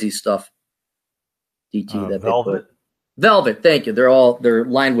that fuzzy stuff? DT that Velvet. they put. Velvet, thank you. They're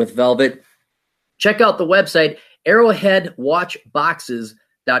lined with velvet. Check out the website,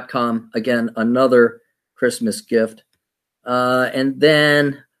 arrowheadwatchboxes.com. Again, another Christmas gift. And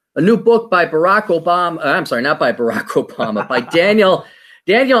then a new book by Barack Obama. I'm sorry, not by Barack Obama, by Daniel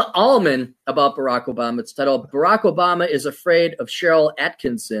Allman about Barack Obama. It's titled Barack Obama is Afraid of Cheryl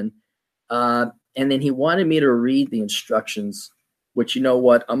Atkinson. And then he wanted me to read the instructions, which you know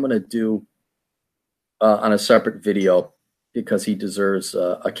what? I'm going to do on a separate video because he deserves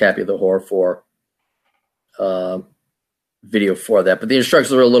a Cappy the Whore for video for that. But the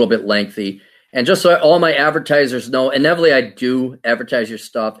instructions are a little bit lengthy. And just so all my advertisers know, inevitably I do advertise your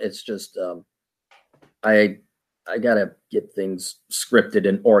stuff. It's just I got to get things scripted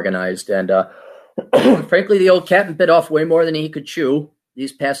and organized. And frankly, the old captain bit off way more than he could chew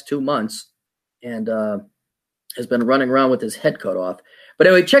these past 2 months and has been running around with his head cut off. But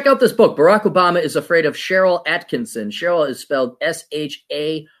anyway, check out this book. Barack Obama is Afraid of Cheryl Atkinson. Cheryl is spelled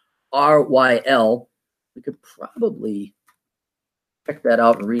Sharyl. We could probably check that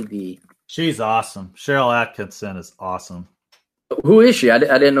out and read the... She's awesome. Cheryl Atkinson is awesome. Who is she? I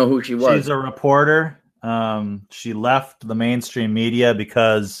didn't know who she was. She's a reporter. She left the mainstream media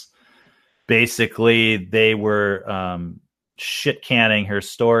because basically they were shit canning her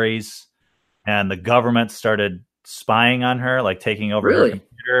stories, and the government started spying on her, like taking over her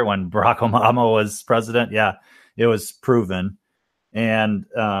computer when Barack Obama was president. Yeah, it was proven. And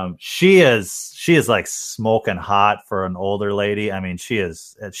she is like smoking hot for an older lady. I mean,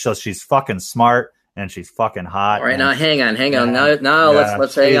 she's fucking smart and she's fucking hot. All right, now hang on. Now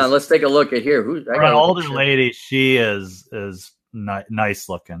let's hang on. Let's take a look at here. For an older lady, she is nice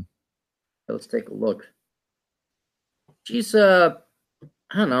looking. Let's take a look. She's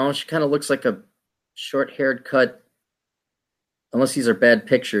I don't know. She kind of looks like a short-haired cut, unless these are bad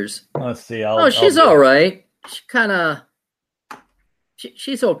pictures. Let's see. She's all right. She kind of.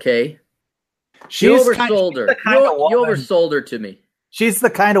 She's okay. You oversold her. You oversold her to me. She's the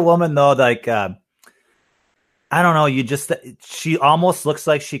kind of woman, though, like, I don't know, she almost looks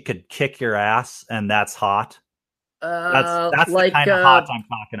like she could kick your ass, and that's hot. That's like, the kind of hot I'm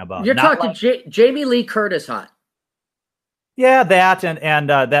talking about. You're not talking like, Jamie Lee Curtis hot. Yeah, that, and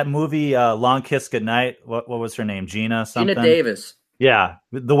that movie, Long Kiss Goodnight, what was her name? Gina something? Gina Davis. Yeah,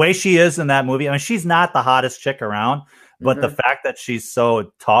 the way she is in that movie, I mean, she's not the hottest chick around, but the fact that she's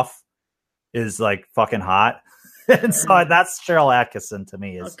so tough is like fucking hot. And so that's Cheryl Atkinson to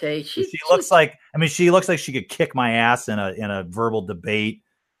me. Okay, she looks like she could kick my ass in a verbal debate,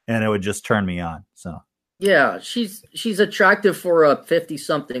 and it would just turn me on. So yeah, she's attractive for a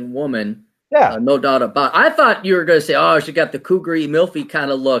 50-something woman. Yeah, no doubt about it. I thought you were going to say, oh, she got the cougar-y, milfy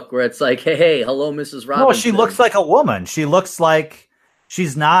kind of look where it's like, hey, hello, Mrs. Robinson. No, she looks like a woman. She looks like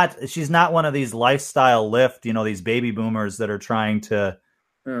she's not one of these lifestyle lift, these baby boomers that are trying to,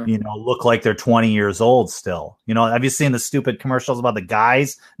 look like they're 20 years old still. Have you seen the stupid commercials about the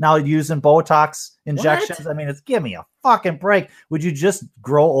guys now using Botox injections? What? I mean, give me a fucking break. Would you just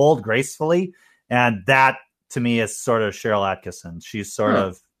grow old gracefully? And that to me is sort of Cheryl Atkinson. She's sort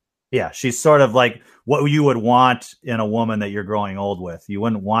of, she's sort of like what you would want in a woman that you're growing old with. You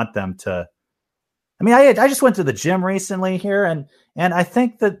wouldn't want them to. I mean, I just went to the gym recently here, and I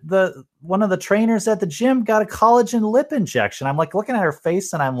think that one of the trainers at the gym got a collagen lip injection. I'm like looking at her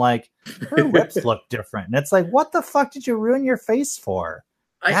face, and I'm like, her lips look different. And it's like, what the fuck did you ruin your face for?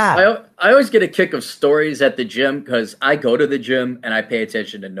 I always get a kick of stories at the gym because I go to the gym and I pay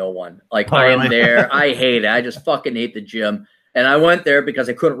attention to no one. Like I am there. I hate it. I just fucking hate the gym. And I went there because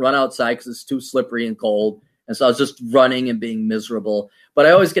I couldn't run outside because it's too slippery and cold. And so I was just running and being miserable. But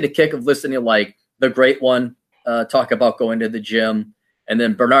I always get a kick of listening to like the great one talk about going to the gym. And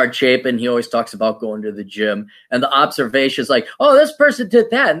then Bernard Chapin, he always talks about going to the gym. And the observations like, oh, this person did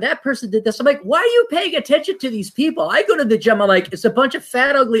that and that person did this. I'm like, why are you paying attention to these people? I go to the gym. I'm like, it's a bunch of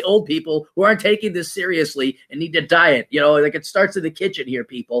fat, ugly old people who aren't taking this seriously and need to diet. Like it starts in the kitchen here,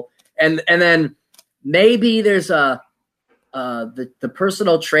 people. And then maybe there's the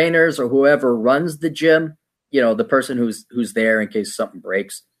personal trainers or whoever runs the gym, the person who's there in case something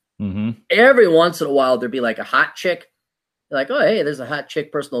breaks. Mm-hmm. Every once in a while, there'd be like a hot chick. Like, oh, hey, there's a hot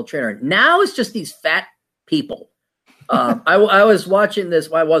chick personal trainer. Now it's just these fat people. I was watching this.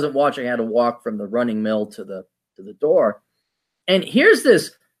 Well, I wasn't watching. I had to walk from the running mill to the door. And here's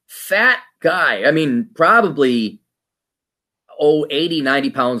this fat guy. I mean, probably, 80, 90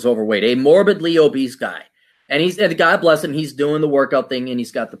 pounds overweight, a morbidly obese guy. And God bless him, he's doing the workout thing and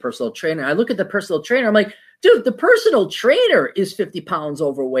he's got the personal trainer. I look at the personal trainer. I'm like, dude, the personal trainer is 50 pounds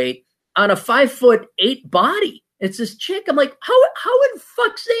overweight on a 5'8" body. It's this chick. I'm like, how in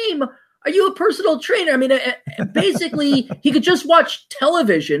fuck's name Are you a personal trainer? I mean, basically, he could just watch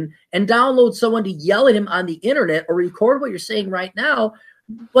television and download someone to yell at him on the internet or record what you're saying right now.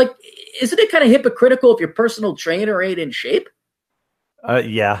 Like, isn't it kind of hypocritical if your personal trainer ain't in shape?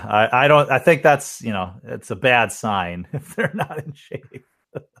 Yeah, I don't. I think that's it's a bad sign if they're not in shape.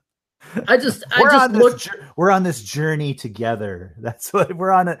 We're on this journey together. That's what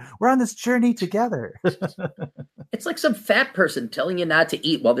we're on. We're on this journey together. It's like some fat person telling you not to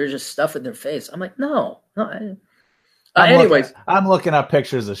eat while there's just stuff in their face. I'm like, no. Anyways, I'm looking up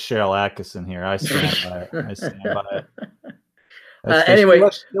pictures of Cheryl Atkinson here. I stand by it. Anyway,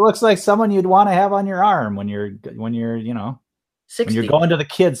 it looks like someone you'd want to have on your arm when you're 60. When you're going to the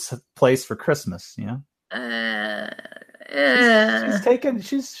kids' place for Christmas. She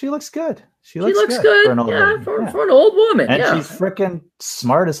looks good. She looks good for an old woman. And she's freaking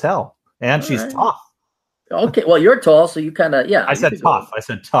smart as hell. And she's tough. Okay, well, you're tall, so you kind of I said tough.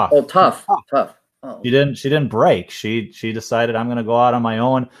 Oh, tough. Oh. She didn't break. She decided I'm going to go out on my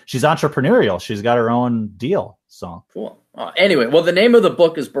own. She's entrepreneurial. She's got her own deal. So cool. Anyway, well, the name of the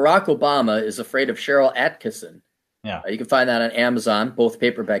book is Barack Obama is Afraid of Cheryl Atkinson. Yeah, you can find that on Amazon, both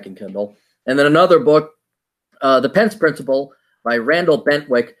paperback and Kindle. And then another book, The Pence Principle by Randall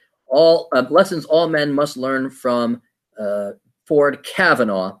Bentwick. All lessons all men must learn from Ford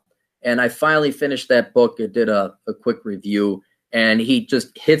Kavanaugh. And I finally finished that book. I did a quick review, and he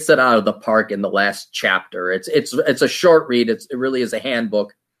just hits it out of the park in the last chapter. It's a short read. It really is a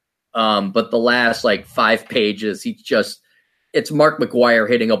handbook. But the last 5 pages, it's Mark McGuire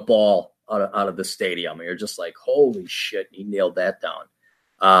hitting a ball out of the stadium. And you're just like, holy shit, he nailed that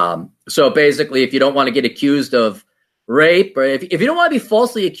down. So basically, if you don't want to get accused of rape, or if you don't want to be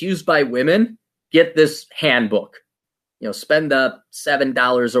falsely accused by women, get this handbook. Spend the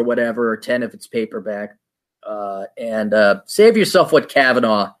 $7 or whatever, or $10 if it's paperback, and save yourself what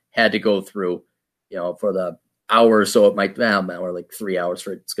Kavanaugh had to go through, for the hour or so it might, or like 3 hours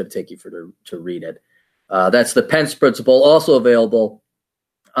for it's going to take you to read it. That's The Pence Principle, also available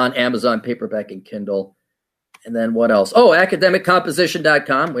on Amazon, paperback and Kindle. And then what else? Oh,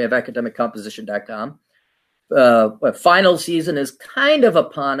 academiccomposition.com. We have academiccomposition.com. Final season is kind of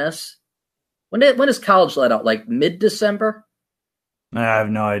upon us. When is college let out? Like mid-December? I have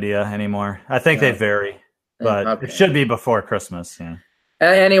no idea anymore. I think they vary, but It should be before Christmas. Yeah.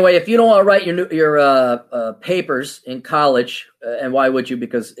 Anyway, if you don't want to write your papers in college, and why would you?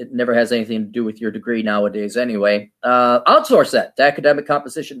 Because it never has anything to do with your degree nowadays anyway, outsource that to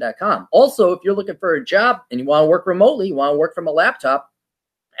academiccomposition.com. Also, if you're looking for a job and you want to work remotely, you want to work from a laptop,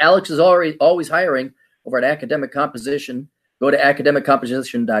 Alex is always hiring over at Academic Composition. Go to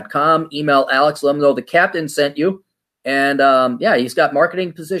academiccomposition.com, email Alex, let him know the captain sent you. And he's got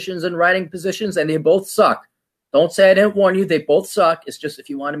marketing positions and writing positions, and they both suck. Don't say I didn't warn you. They both suck. It's just if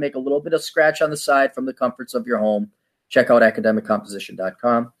you want to make a little bit of scratch on the side from the comforts of your home, check out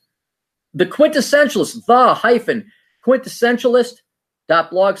academiccomposition.com. The Quintessentialist,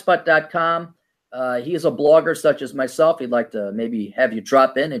 quintessentialist.blogspot.com. He is a blogger such as myself. He'd like to maybe have you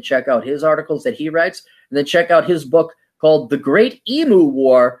drop in and check out his articles that he writes, and then check out his book called The Great Emu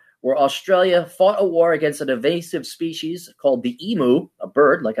War, where Australia fought a war against an invasive species called the emu, a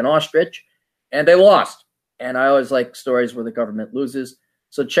bird like an ostrich, and they lost. And I always like stories where the government loses.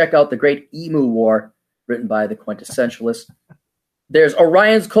 So check out The Great Emu War, written by the Quintessentialist. There's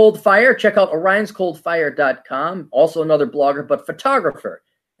Orion's Cold Fire. Check out orionscoldfire.com. Also another blogger, but photographer.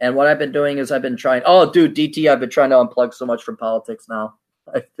 And what I've been doing is I've been trying, DT, I've been trying to unplug so much from politics now.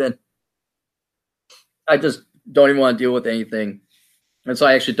 I just don't even want to deal with anything. And so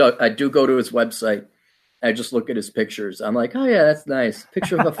I do go to his website. I just look at his pictures. I'm like, oh yeah, that's nice.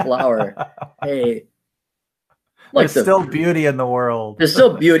 Picture of a flower. Hey. There's still beauty in the world. There's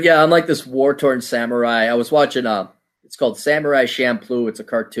still beauty. Yeah, I'm like this war-torn samurai. I was watching it's called Samurai Champloo. It's a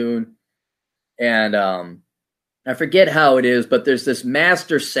cartoon. And I forget how it is, but there's this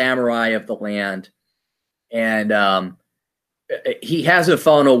master samurai of the land. And he hasn't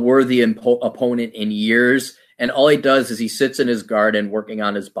found a worthy opponent in years. And all he does is he sits in his garden working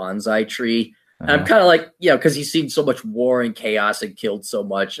on his bonsai tree. And I'm kind of like, because he's seen so much war and chaos and killed so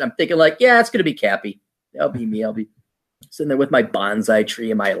much. And I'm thinking like, yeah, it's going to be Cappy. That'll be me. I'll be sitting there with my bonsai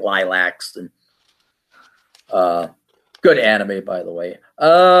tree and my lilacs. And good anime, by the way.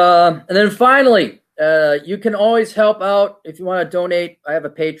 And then finally, you can always help out if you want to donate. I have a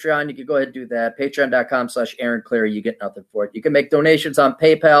Patreon. You can go ahead and do that. Patreon.com/Aaron Clarey. You get nothing for it. You can make donations on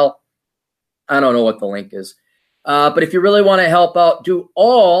PayPal. I don't know what the link is. But if you really want to help out, do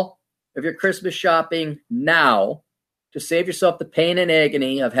all of your Christmas shopping now to save yourself the pain and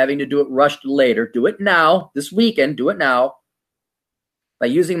agony of having to do it rushed later. Do it now, this weekend. Do it now. by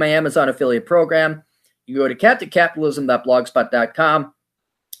using my Amazon affiliate program. You go to captaincapitalism.blogspot.com,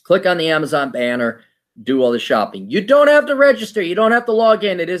 click on the Amazon banner, do all the shopping. You don't have to register. You don't have to log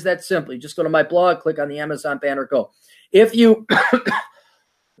in. It is that simple. You just go to my blog, click on the Amazon banner, go. If you,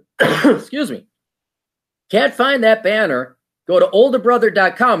 excuse me, can't find that banner, go to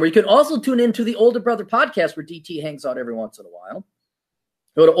olderbrother.com, where you can also tune into the Older Brother podcast, where DT hangs out every once in a while.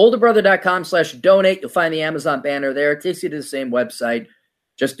 Go to olderbrother.com/donate. You'll find the Amazon banner there. It takes you to the same website.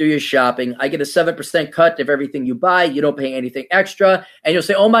 Just do your shopping. I get a 7% cut of everything you buy. You don't pay anything extra. And you'll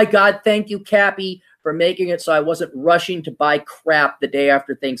say, oh my God, thank you, Cappy, for making it so I wasn't rushing to buy crap the day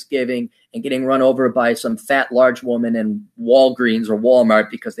after Thanksgiving and getting run over by some fat, large woman in Walgreens or Walmart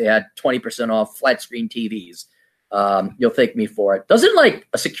because they had 20% off flat screen TVs. You'll thank me for it. Doesn't like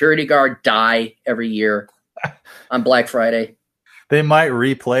a security guard die every year on Black Friday? They might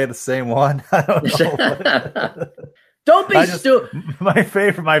replay the same one. I don't know. Don't be stupid. My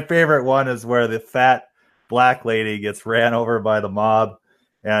favorite one is where the fat black lady gets ran over by the mob,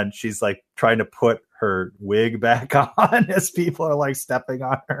 and she's like trying to put her wig back on as people are like stepping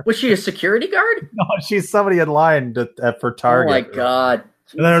on her. Was she a security guard? No, she's somebody in line for Target. Oh my God.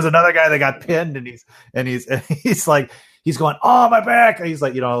 And then there's another guy that got pinned, and he's like, he's going, oh, my back. And he's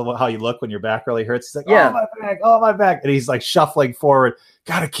like, you know how you look when your back really hurts? He's like, oh, my back. And he's like shuffling forward.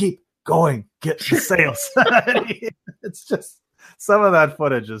 Gotta keep going. Get the sales. It's just, some of that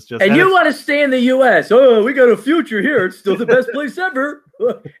footage is just. And you want to stay in the U.S. Oh, we got a future here. It's still the best place ever.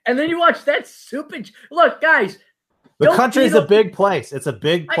 And then you watch that stupid. Look, guys. The country's a big place. It's a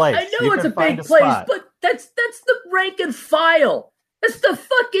big place. I know it's a big place, but that's the rank and file. That's the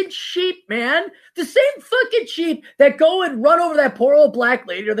fucking sheep, man. The same fucking sheep that go and run over that poor old black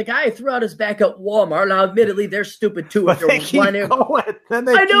lady or the guy who threw out his back at Walmart. Now, admittedly, they're stupid too. But they keep going.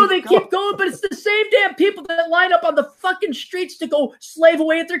 I know they keep going, but it's the same damn people that line up on the fucking streets to go slave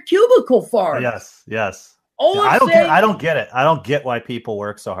away at their cubicle farm. Yes. I don't get it. I don't get why people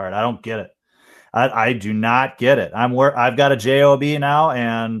work so hard. I don't get it. I do not get it. I've got a job now,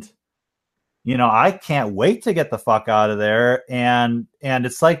 and you know, I can't wait to get the fuck out of there. And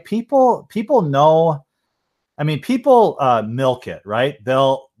it's like people know, I mean, people milk it, right?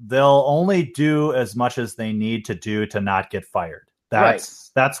 They'll only do as much as they need to do to not get fired.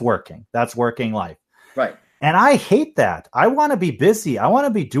 That's working. That's working life. Right. And I hate that. I want to be busy. I want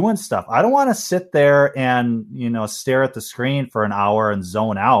to be doing stuff. I don't want to sit there and, you know, stare at the screen for an hour and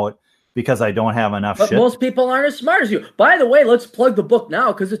zone out because I don't have enough shit. But most people aren't as smart as you. By the way, let's plug the book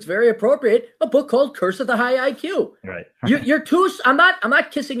now because it's very appropriate. A book called Curse of the High IQ. Right. You're too. I'm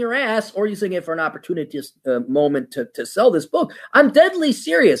not kissing your ass or using it for an opportunity moment to sell this book. I'm deadly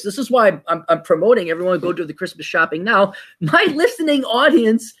serious. This is why I'm promoting everyone to go do the Christmas shopping now. My listening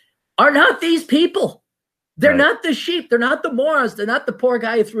audience are not these people. They're not the sheep. They're not the morons. They're not the poor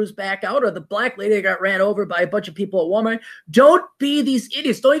guy who threw his back out or the black lady that got ran over by a bunch of people at Walmart. Don't be these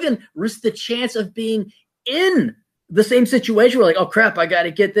idiots. Don't even risk the chance of being in the same situation where like, oh, crap, I got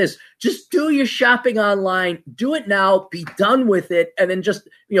to get this. Just do your shopping online. Do it now. Be done with it. And then just,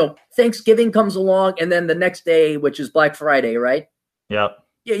 you know, Thanksgiving comes along and then the next day, which is Black Friday, right? Yep.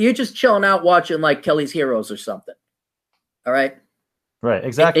 Yeah, you're just chilling out watching like Kelly's Heroes or something. All right? Right,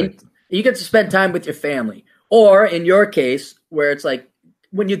 exactly. And you get to spend time with your family. Or in your case, where it's like,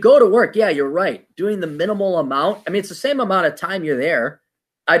 when you go to work, yeah, you're right. Doing the minimal amount. I mean, it's the same amount of time you're there.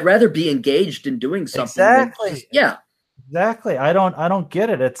 I'd rather be engaged in doing something. Exactly. Yeah. Exactly. I don't get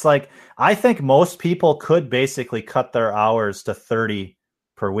it. It's like, I think most people could basically cut their hours to 30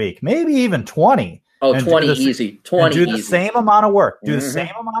 per week, maybe even 20. Oh, 20 easy. 20 do the same amount of work. Do the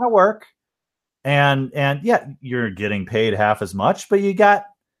same amount of work. And yeah, you're getting paid half as much, but you got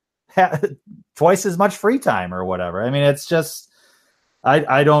twice as much free time or whatever. I mean, it's just,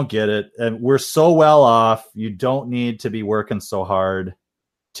 I don't get it. And we're so well off. You don't need to be working so hard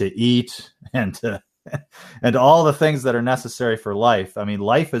to eat and to all the things that are necessary for life. I mean,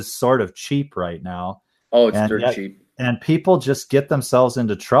 life is sort of cheap right now. Oh, it's dirt cheap. And people just get themselves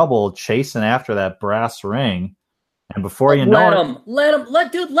into trouble chasing after that brass ring. And before you know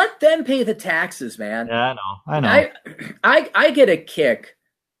let them pay the taxes, man. Yeah, I know. I get a kick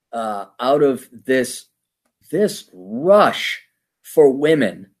out of this rush for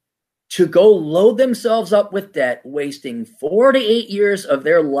women to go load themselves up with debt, wasting 4 to 8 years of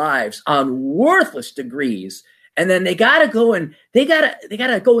their lives on worthless degrees, and then they gotta go and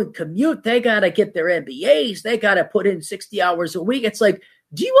commute. They gotta get their MBAs. They gotta put in 60 hours a week. It's like,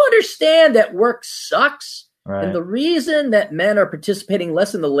 do you understand that work sucks? Right. And the reason that men are participating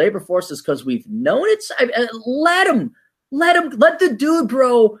less in the labor force is because we've known it. Let them. Let the dude,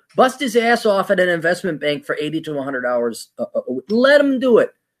 bro, bust his ass off at an investment bank for 80 to 100 hours. Let him do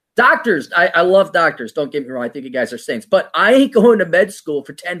it. Doctors, I love doctors. Don't get me wrong. I think you guys are saints. But I ain't going to med school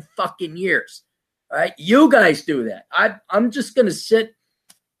for 10 fucking years. All right? You guys do that. I'm just going to sit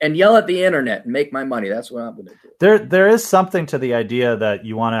and yell at the internet and make my money. That's what I'm going to do. There is something to the idea that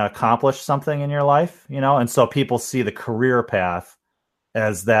you want to accomplish something in your life, and so people see the career path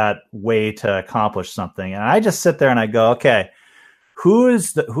as that way to accomplish something. And I just sit there and I go, okay, who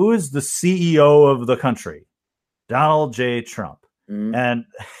is the CEO of the country? Donald J. Trump. And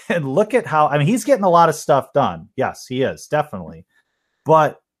look at how, he's getting a lot of stuff done. Yes, he is, definitely.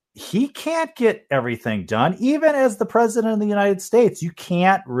 But he can't get everything done. Even as the president of the United States, you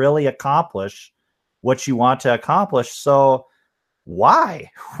can't really accomplish what you want to accomplish. So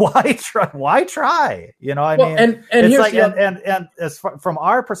why try? And it's like, and as far, from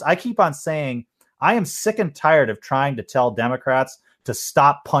our I keep on saying, I am sick and tired of trying to tell Democrats to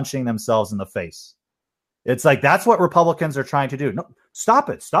stop punching themselves in the face. It's like, that's what Republicans are trying to do. No,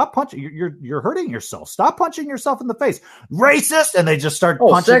 stop it. Stop punching. You're hurting yourself. Stop punching yourself in the face. Racist. And they just start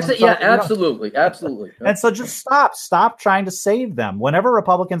punching themselves. Yeah, absolutely. Absolutely. And so just stop trying to save them. Whenever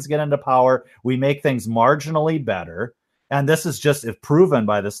Republicans get into power, we make things marginally better. And this is just proven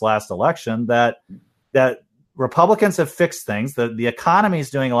by this last election that Republicans have fixed things. The economy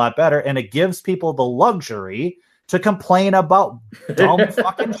is doing a lot better, and it gives people the luxury to complain about dumb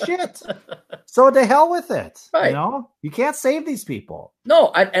fucking shit. So to hell with it. Right. You can't save these people.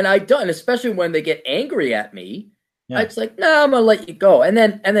 No, I don't, especially when they get angry at me. Yeah. It's like, no, I'm gonna let you go. And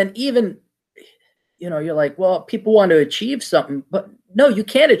then even, you're like, well, people want to achieve something, but no, you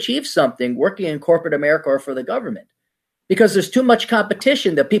can't achieve something working in corporate America or for the government. Because there's too much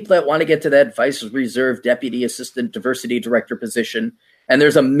competition. The people that want to get to that vice reserve deputy assistant diversity director position, and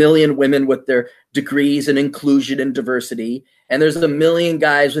there's a million women with their degrees in inclusion and diversity, and there's a million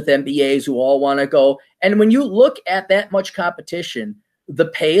guys with MBAs who all want to go. And when you look at that much competition, the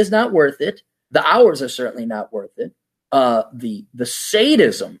pay is not worth it. The hours are certainly not worth it. The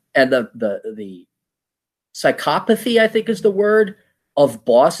sadism and the psychopathy, I think is the word, of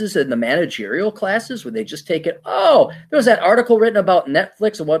bosses in the managerial classes where they just take it. Oh, there was that article written about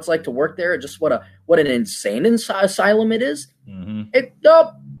Netflix and what it's like to work there, and just what an insane asylum it is. Mm-hmm.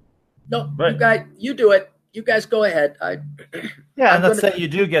 No, right. You do it. You guys go ahead. And let's say you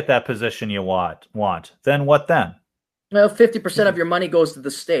do get that position you want. Then what then? Well, 50% of your money goes to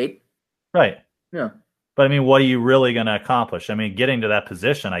the state. Right. Yeah. But what are you really going to accomplish? Getting to that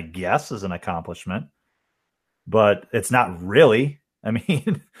position, I guess, is an accomplishment, but it's not really.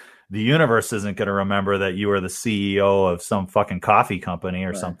 The universe isn't going to remember that you were the CEO of some fucking coffee company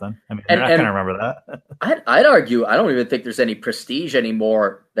or something. They're not going to remember that. I'd argue, I don't even think there's any prestige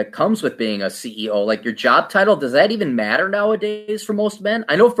anymore that comes with being a CEO. Like, your job title, does that even matter nowadays for most men?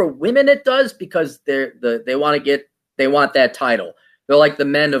 I know for women it does, because they want that title. They're like the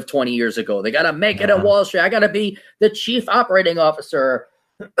men of 20 years ago. They got to make it at Wall Street. I got to be the chief operating officer,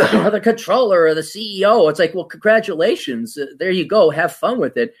 or the controller, or the CEO. It's like, well, congratulations. There you go. Have fun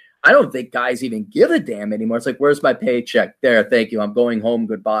with it. I don't think guys even give a damn anymore. It's like, where's my paycheck? There, thank you. I'm going home.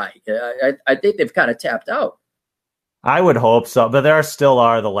 Goodbye. I think they've kind of tapped out. I would hope so, but there still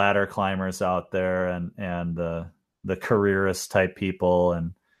are the ladder climbers out there, and the careerist type people,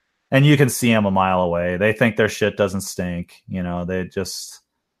 and you can see them a mile away. They think their shit doesn't stink. They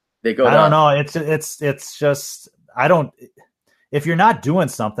go. I don't know. It's just, I don't. If you're not doing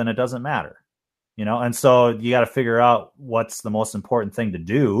something, it doesn't matter, and so you got to figure out what's the most important thing to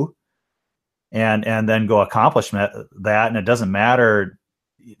do, and then go accomplish that. And it doesn't matter.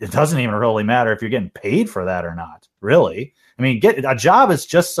 It doesn't even really matter if you're getting paid for that or not, really. Get a job is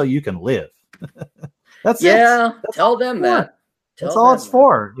just so you can live. That's it. That's tell them that. That's all it's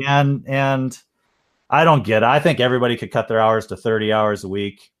for. And I don't get it. I think everybody could cut their hours to 30 hours a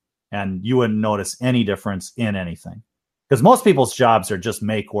week, and you wouldn't notice any difference in anything. Because most people's jobs are just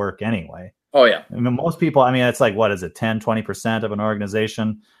make work anyway. Oh, yeah. Most people, it's like, what is it, 10, 20% of an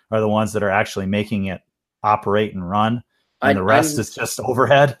organization are the ones that are actually making it operate and run. And the rest is just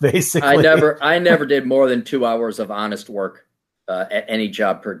overhead, basically. I never did more than 2 hours of honest work at any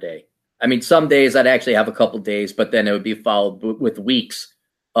job per day. Some days I'd actually have a couple days, but then it would be followed with weeks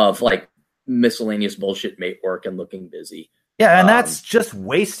of like miscellaneous bullshit mate work and looking busy. Yeah, and that's just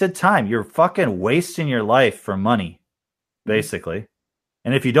wasted time. You're fucking wasting your life for money, basically.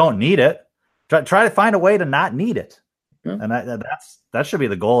 And if you don't need it, try to find a way to not need it. And that should be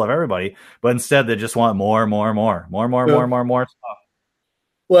the goal of everybody. But instead, they just want more stuff.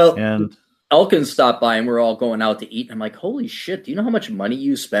 Well, Elkins stopped by and we're all going out to eat. I'm like, holy shit, do you know how much money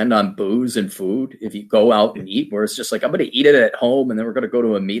you spend on booze and food if you go out and eat? Where it's just like, I'm going to eat it at home and then we're going to go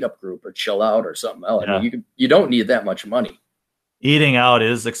to a meetup group or chill out or something else. Yeah. I mean, you don't need that much money. Eating out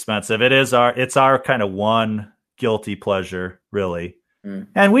is expensive. It's our kind of one guilty pleasure, really.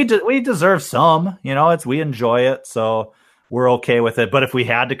 And we deserve some, we enjoy it. So we're okay with it. But if we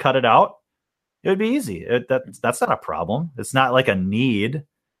had to cut it out, it would be easy. That's not a problem. It's not like a need.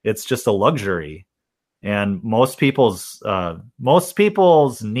 It's just a luxury. And most people's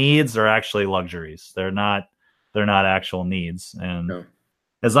needs are actually luxuries. They're not actual needs. And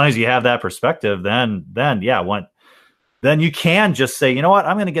as long as you have that perspective, then you can just say, you know what,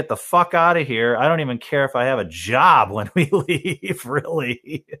 I'm going to get the fuck out of here. I don't even care if I have a job when we leave,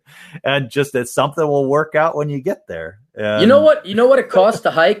 really. And just that something will work out when you get there. And you know what it costs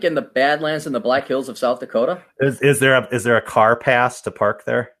to hike in the Badlands and the Black Hills of South Dakota? Is there a car pass to park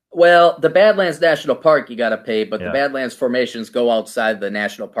there? Well, the Badlands National Park, you got to pay, but the Badlands formations go outside the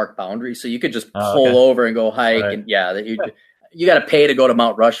national park boundary. So you could just pull over and go hike. Right. And you got to pay to go to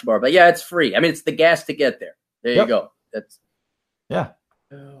Mount Rushmore, but it's free. I mean, it's the gas to get there. There you go.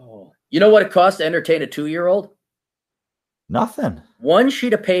 Oh. You know what it costs to entertain a 2-year-old? Nothing. One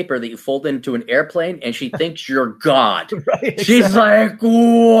sheet of paper that you fold into an airplane, and she thinks you're God. Right, she's like,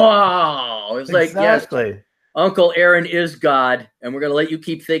 wow. It's like, yes, Uncle Aaron is God, and we're going to let you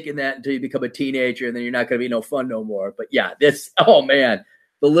keep thinking that until you become a teenager, and then you're not going to be no fun no more. But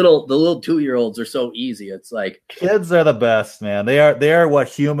the little 2-year-olds are so easy. It's like kids are the best, man. They are what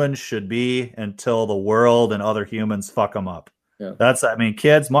humans should be until the world and other humans fuck them up. Yeah.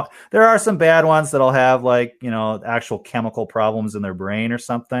 Kids, there are some bad ones that'll have actual chemical problems in their brain or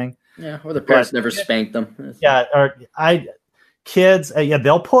something. Yeah. Or the parents never spanked them. Yeah. Kids,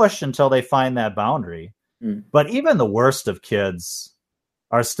 they'll push until they find that boundary. But even the worst of kids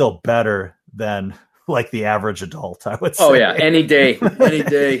are still better than like the average adult, I would say. Oh yeah. Any day.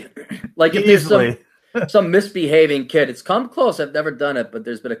 Like if there's some misbehaving kid, it's come close. I've never done it, but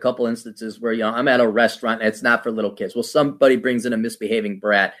there's been a couple instances where, I'm at a restaurant and it's not for little kids. Well, somebody brings in a misbehaving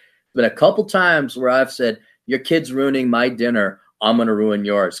brat. But a couple times where I've said, your kid's ruining my dinner, I'm going to ruin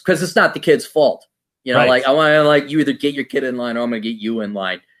yours. Because it's not the kid's fault. Right. Like I want to you either get your kid in line or I'm going to get you in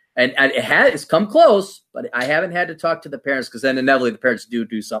line. And it's come close, but I haven't had to talk to the parents because then inevitably the parents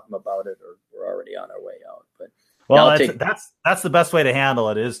do something about it or we're already on our way out. But that's the best way to handle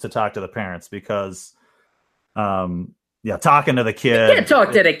it is to talk to the parents because talking to the kid. You can't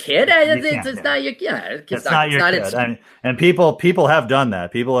talk to the kid. It's not your kid. It's not your kid. And people have done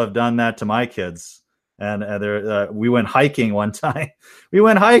that. People have done that to my kids. And we went hiking one time. We're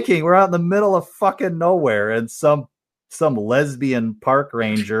out in the middle of fucking nowhere, and some lesbian park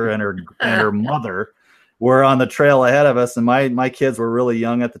ranger and her mother were on the trail ahead of us. And my kids were really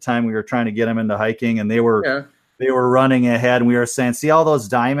young at the time. We were trying to get them into hiking, and they were running ahead, and we were saying, see all those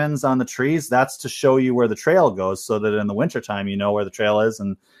diamonds on the trees? That's to show you where the trail goes so that in the wintertime, you know where the trail is.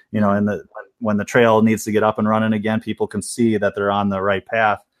 And, when the trail needs to get up and running again, people can see that they're on the right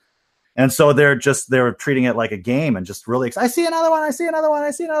path. And so they were treating it like a game and just really, I see another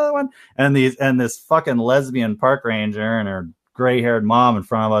one. And this fucking lesbian park ranger and her gray haired mom in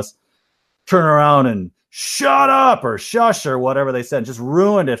front of us turn around and shut up or shush or whatever they said, just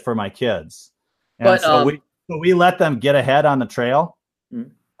ruined it for my kids. And so we let them get ahead on the trail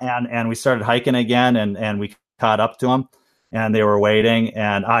and we started hiking again and we caught up to them and they were waiting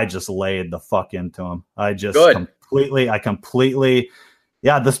and I just laid the fuck into them. I just completely,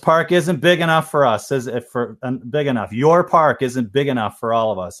 this park isn't big enough for us. Is it big enough? Your park isn't big enough for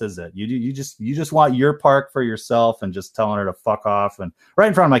all of us, is it? You just want your park for yourself and just telling her to fuck off and right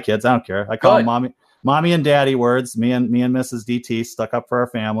in front of my kids. I don't care. I call them mommy and daddy words. Me and Mrs. DT stuck up for our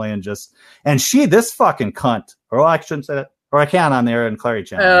family and she, this fucking cunt, or I shouldn't say that, or I can on there in Clarey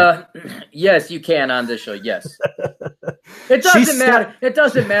channel. Yes, you can on this show. Yes. It doesn't matter. It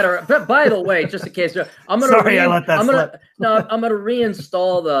doesn't matter. But by the way, just in case I'm going to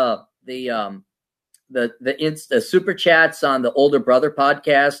reinstall the super chats on the Older Brother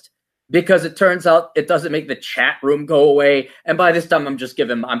podcast because it turns out it doesn't make the chat room go away. And by this time I'm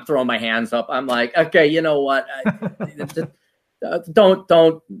throwing my hands up. I'm like, okay, you know what? Don't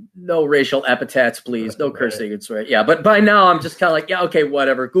no racial epithets, please. No cursing and swear. Yeah, but by now I'm just kind of like, yeah, okay,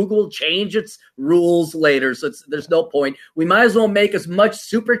 whatever. Google will change its rules later, so there's no point. We might as well make as much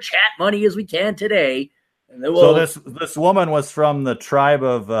super chat money as we can today. And then so this woman was from the tribe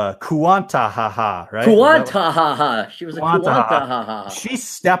of Kuantahaha, right? Kuantahaha. She was a Kuantahaha. She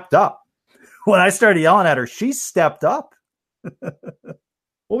stepped up. When I started yelling at her, she stepped up.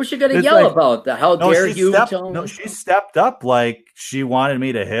 What was she going to yell about? How dare you tell me? No, she stepped up like she wanted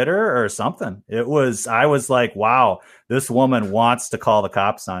me to hit her or something. I was like, wow, this woman wants to call the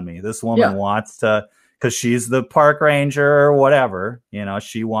cops on me. This woman wants to, because she's the park ranger or whatever.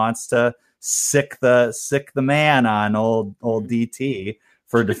 She wants to sick the man on old DT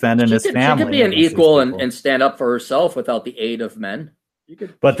for defending his family. She could be an equal and stand up for herself without the aid of men.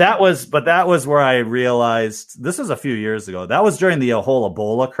 But that was where I realized, this was a few years ago. That was during the whole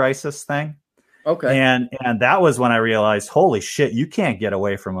Ebola crisis thing. Okay. And that was when I realized, holy shit, you can't get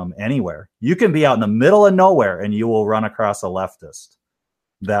away from them anywhere. You can be out in the middle of nowhere and you will run across a leftist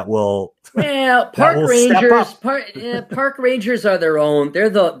that will. Yeah, park rangers are their own. They're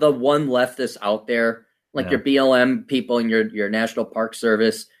the one leftist out there, like your BLM people and your National Park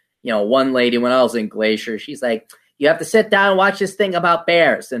Service. One lady, when I was in Glacier, she's like, you have to sit down and watch this thing about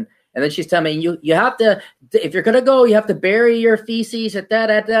bears. And then she's telling me, you have to, if you're going to go, you have to bury your feces at that.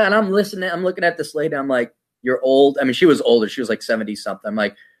 And I'm listening. I'm looking at this lady. I'm like, you're old. I mean, she was older. She was like 70 something. I'm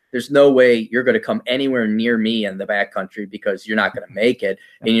like, there's no way you're going to come anywhere near me in the backcountry because you're not going to make it.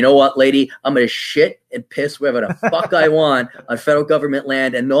 And you know what, lady? I'm going to shit and piss wherever the fuck I want on federal government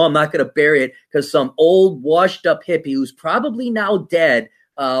land. And no, I'm not going to bury it because some old washed up hippie who's probably now dead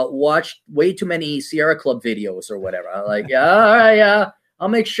watched way too many Sierra Club videos or whatever. I'm like, yeah, all right, yeah, I'll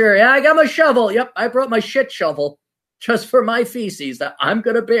make sure. Yeah, I got my shovel. Yep, I brought my shit shovel just for my feces that I'm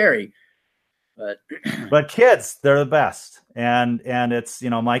gonna bury. But kids, they're the best, and it's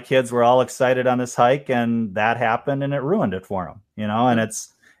my kids were all excited on this hike, and that happened, and it ruined it for them. And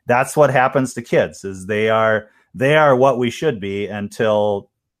that's what happens to kids is they are what we should be until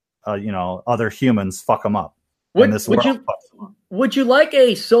other humans fuck them up. Would you like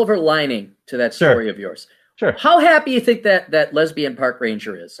a silver lining to that story of yours? Sure. How happy you think that lesbian park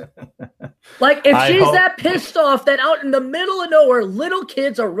ranger is? Like, if she's that pissed off that out in the middle of nowhere, little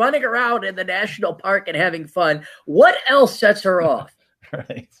kids are running around in the national park and having fun, what else sets her off?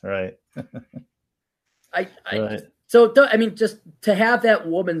 Right. So, I mean, just to have that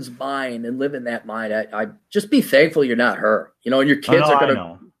woman's mind and live in that mind, I just be thankful you're not her, and your kids are going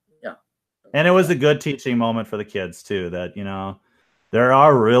to. And it was a good teaching moment for the kids too, that, there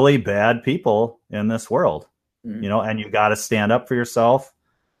are really bad people in this world, and you got to stand up for yourself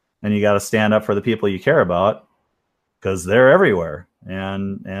and you got to stand up for the people you care about because they're everywhere.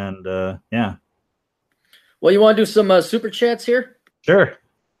 And yeah. Well, you want to do some super chats here? Sure.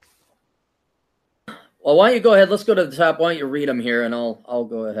 Well, why don't you go ahead? Let's go to the top. Why don't you read them here and I'll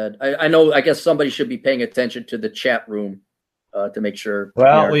go ahead. I guess somebody should be paying attention to the chat room. To make sure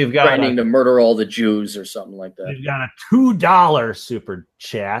we've got threatening to murder all the Jews or something like that. We've got a $2 super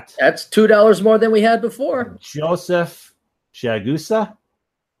chat. That's $2 more than we had before. Joseph Jagusa.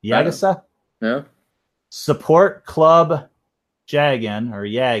 Yeah. Support Club Jagan or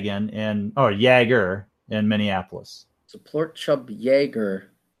Yagan Jager in Minneapolis. Support Chub Jager.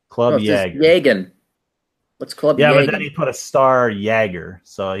 Club Jager. Yagan. What's Club Yagan? Yeah, but then he put a star Jager,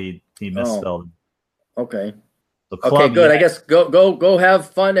 so he misspelled. Okay. Okay, good. I guess go have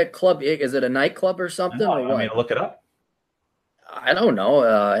fun at Club. Is it a nightclub or something? No, or what? I mean, look it up. I don't know.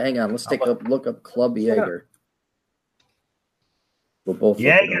 Hang on. Let's look up Club Jaeger. We'll both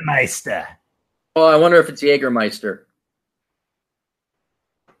Jägermeister. Oh, I wonder if it's Jägermeister.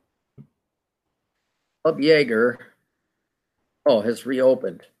 Club Jaeger. Oh, has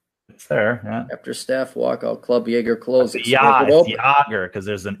reopened. It's there. Yeah. After staff walkout, Club Jaeger closed. It's Jager because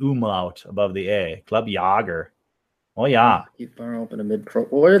there's an umlaut above the A. Club Jager. Oh, yeah. Keep bar open amid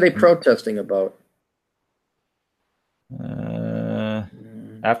what are they protesting about?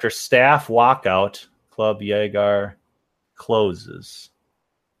 After staff walkout, Club Jaeger closes.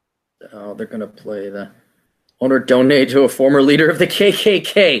 Oh, they're going to play the owner donate to a former leader of the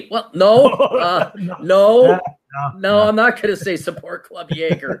KKK. Well, no, I'm not going to say support Club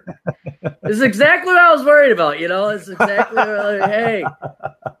Jaeger. This is exactly what I was worried about. It's exactly hey,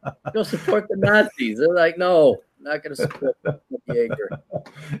 go support the Nazis. They're like, no. Not going to support Jaeger.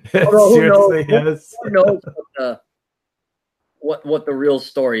 Who knows what the real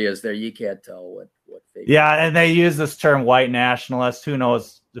story is there? You can't tell what they. Yeah, and they use this term "white nationalist." Who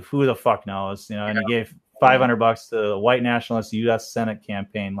knows? Who the fuck knows? And he gave $500 to the white nationalist U.S. Senate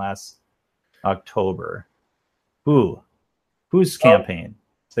campaign last October. Whose campaign?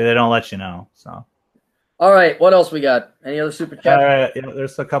 So they don't let you know. So. All right, what else we got? Any other super chat? All right,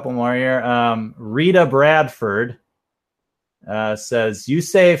 there's a couple more here. Rita Bradford says, "You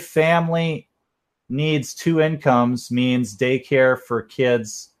say family needs 2 incomes means daycare for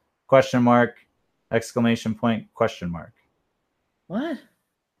kids? ? Exclamation point? ? What?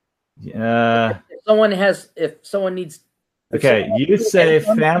 If someone needs Okay, you say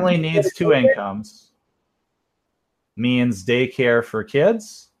family needs 2 incomes means daycare for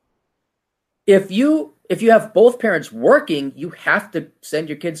kids? If you have both parents working, you have to send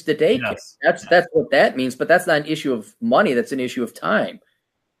your kids to daycare. Yes. That's what that means, but that's not an issue of money, that's an issue of time.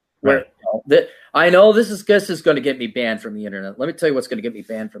 Where I know this is going to get me banned from the internet. Let me tell you what's going to get me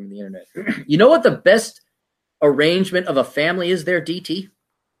banned from the internet. You know what the best arrangement of a family is there, DT?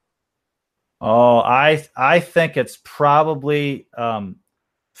 Oh, I think it's probably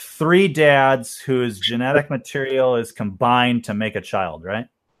 3 dads whose genetic material is combined to make a child, right?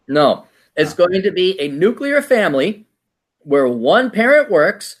 No, it's going to be a nuclear family where one parent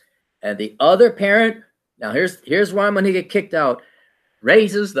works and the other parent, now here's where I'm going to get kicked out,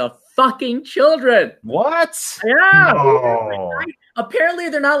 raises the fucking children. What? Yeah. No. Apparently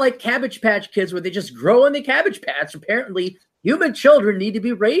they're not like Cabbage Patch Kids where they just grow in the Cabbage Patch. Apparently human children need to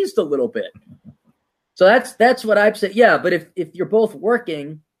be raised a little bit. So that's what I've said. Yeah, but if you're both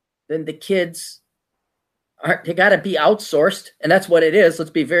working, then the kids they got to be outsourced, and that's what it is.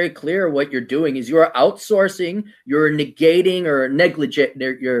 Let's be very clear. What you're doing is you're outsourcing, you're negating or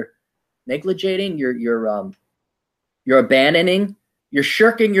you're negligating, you're abandoning, you're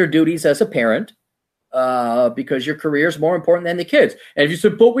shirking your duties as a parent. Because your career is more important than the kids. And if you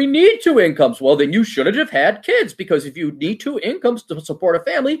said, but we need 2 incomes, well, then you shouldn't have had kids, because if you need 2 incomes to support a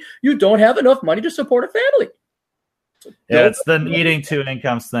family, you don't have enough money to support a family. So it's the needing 2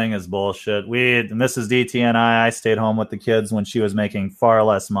 incomes thing is bullshit. Mrs. DT and I stayed home with the kids when she was making far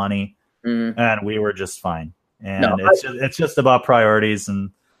less money, and we were just fine. And it's just about priorities,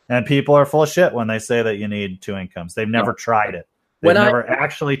 and people are full of shit when they say that you need 2 incomes. They've never tried it. They've never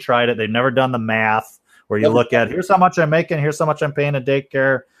actually tried it. They've never done the math where you look at, here's how much I'm making, here's how much I'm paying in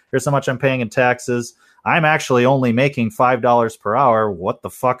daycare, here's how much I'm paying in taxes. I'm actually only making $5 per hour. What the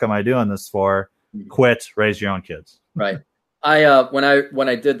fuck am I doing this for? Quit, raise your own kids. Right. When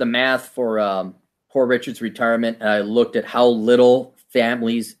I did the math for Poor Richard's retirement, and I looked at how little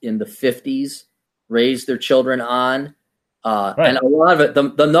families in the 50s raised their children on, and a lot of it,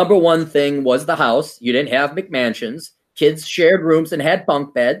 the number one thing was the house. You didn't have McMansions. Kids shared rooms and had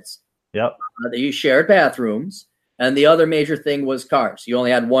bunk beds. Yep. You shared bathrooms. And the other major thing was cars. You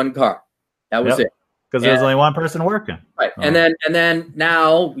only had one car. That was it. Because there's only one person working. Right. Oh. And then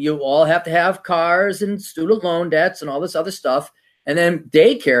now you all have to have cars and student loan debts and all this other stuff. And then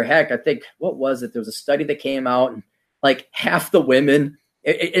daycare, heck, I think, what was it? There was a study that came out, and like half the women,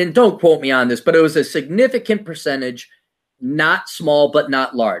 and don't quote me on this, but it was a significant percentage, not small, but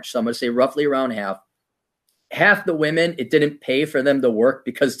not large. So I'm going to say roughly around half the women, it didn't pay for them to work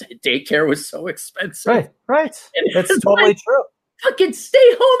because daycare was so expensive. Right. That's totally true. Fucking stay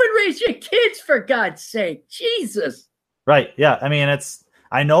home and raise your kids, for God's sake. Jesus. Right. Yeah. I mean,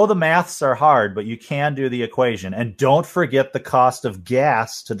 I know the maths are hard, but you can do the equation. And don't forget the cost of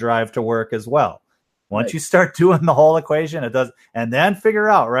gas to drive to work as well. Once you start doing the whole equation, it does. And then figure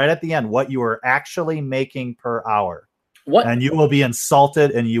out right at the end what you are actually making per hour. And you will be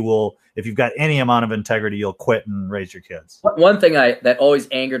insulted, and you will, if you've got any amount of integrity, you'll quit and raise your kids. One thing that always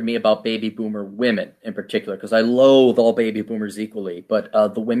angered me about baby boomer women in particular, because I loathe all baby boomers equally, but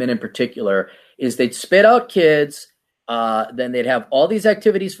the women in particular, is they'd spit out kids, then they'd have all these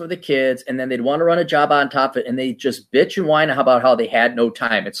activities for the kids, and then they'd want to run a job on top of it, and they just bitch and whine about how they had no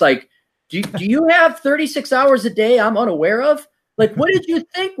time. It's like, do you have 36 hours a day I'm unaware of? Like, what did you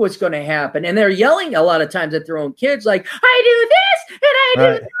think was going to happen? And they're yelling a lot of times at their own kids, like, I do this and I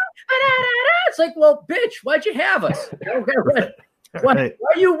do that. It's like, well, bitch, why'd you have us? Why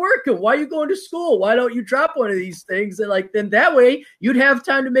are you working? Why are you going to school? Why don't you drop one of these things? And then that way you'd have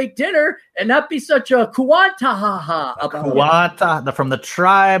time to make dinner and not be such a Kuantahaha about Kuanta, from the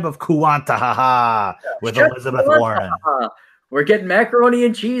tribe of Kuantahaha with Elizabeth Warren. We're getting macaroni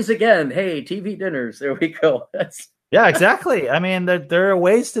and cheese again. Hey, TV dinners. There we go. Yeah, exactly. I mean, there are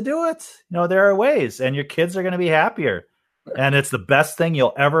ways to do it. There are ways, and your kids are going to be happier. And it's the best thing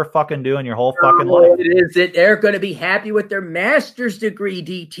you'll ever fucking do in your whole fucking life. It is that they're going to be happy with their master's degree,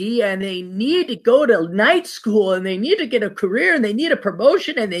 DT, and they need to go to night school, and they need to get a career, and they need a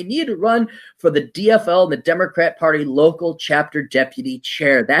promotion, and they need to run for the DFL and the Democrat Party local chapter deputy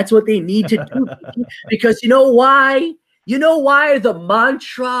chair. That's what they need to do. Because you know why? You know why the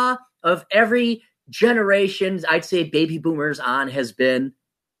mantra of every generations, I'd say baby boomers on, has been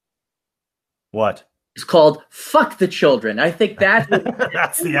what? It's called "fuck the children." I think that's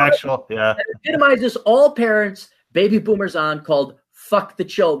the actual It epitomizes all parents, baby boomers on, called "fuck the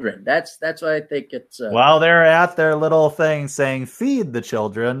children." That's why I think it's. While they're at their little thing saying "feed the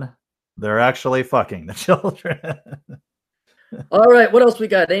children," they're actually fucking the children. All right, what else we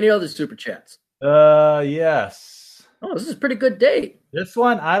got? Any other super chats? Yes. Oh, this is a pretty good date. This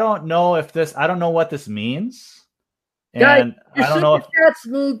one, I don't know what this means. Guys, And your I don't know super chats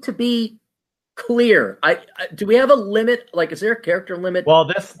need to be clear. Do we have a limit? Like, is there a character limit? Well,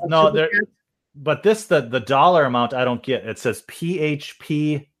 the dollar amount I don't get. It says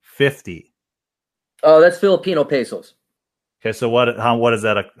PHP 50. Oh, that's Filipino pesos. Okay, so what does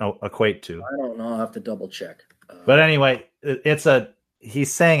that equate to? I don't know. I'll have to double check. But anyway,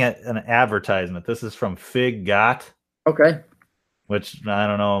 he's saying an advertisement. This is from Fig Got. Okay. Which I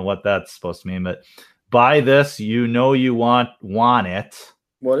don't know what that's supposed to mean, but buy this, you want it.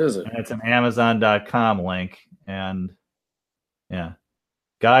 What is it? And it's an Amazon.com link. And yeah.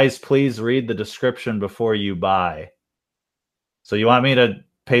 Guys, please read the description before you buy. So you want me to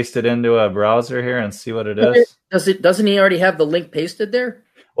paste it into a browser here and see what it is? Doesn't he already have the link pasted there?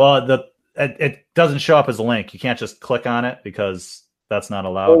 Well, it doesn't show up as a link. You can't just click on it because that's not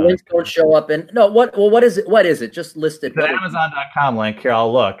allowed. Well, links don't show up in what is it? What is it? Just list it. The Amazon.com link. Here,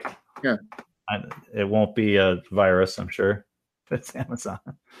 I'll look. Yeah. It won't be a virus, I'm sure. It's Amazon.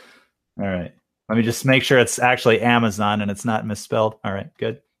 All right. Let me just make sure it's actually Amazon and it's not misspelled. All right,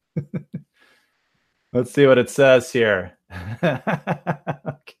 good. Let's see what it says here. Okay.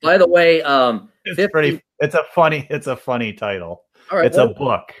 By the way, it's a funny title. All right, it's a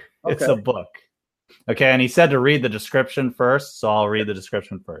book. Okay. It's a book. Okay, and he said to read the description first, so I'll read the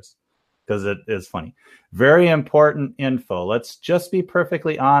description first because it is funny. Very important info. Let's just be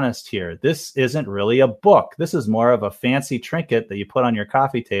perfectly honest here. This isn't really a book. This is more of a fancy trinket that you put on your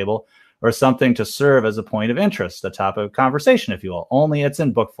coffee table or something to serve as a point of interest, a topic of conversation, if you will. Only it's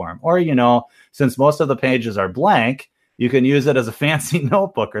in book form. Or, since most of the pages are blank, you can use it as a fancy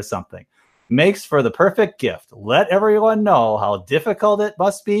notebook or something. Makes for the perfect gift. Let everyone know how difficult it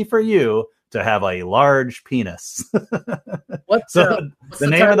must be for you to have a large penis. The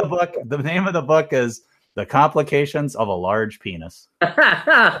name of the book? The name of the book is The Complications of a Large Penis. And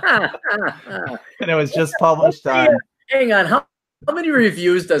it was just published on. Hang on, how many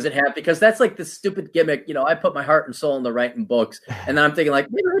reviews does it have? Because that's like the stupid gimmick. I put my heart and soul into writing books, and then I'm thinking like,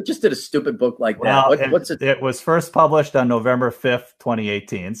 maybe I just did a stupid book like that. What's it? It was first published on November 5th,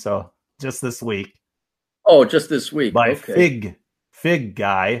 2018. So just this week. Oh, just this week. By Fig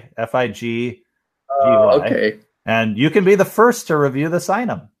Guy, FIGGY. Okay. And you can be the first to review this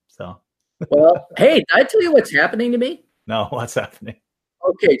item. So. Well, hey, did I tell you what's happening to me? No, what's happening?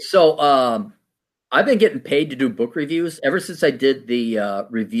 Okay, so I've been getting paid to do book reviews ever since I did the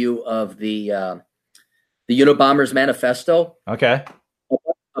review of the Unabomber's Manifesto. Okay.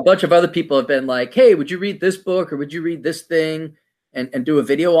 A bunch of other people have been like, "Hey, would you read this book or would you read this thing and do a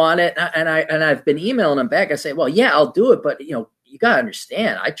video on it?" And I've been emailing them back. I say, "Well, yeah, I'll do it, but you gotta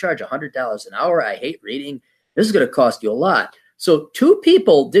understand, I charge $100 an hour. I hate reading. This is gonna cost you a lot." So 2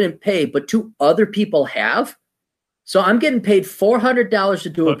 people didn't pay, but 2 other people have. So I'm getting paid $400 to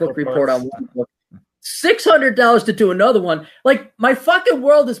do a book report on one book, $600 to do another one. Like, my fucking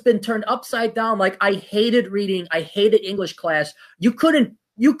world has been turned upside down. Like, I hated reading. I hated English class. You could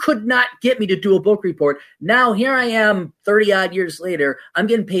not get me to do a book report. Now here I am 30 odd years later. I'm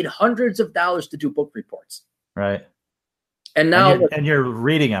getting paid hundreds of dollars to do book reports. Right. And now, and you're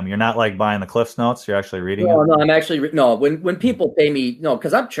reading them. You're not like buying the Cliff's Notes. You're actually reading them. No, I'm actually when people pay me,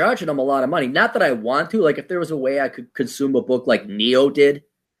 because I'm charging them a lot of money. Not that I want to. Like, if there was a way I could consume a book like Neo did,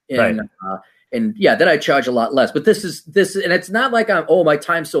 then I charge a lot less. But this, and it's not like my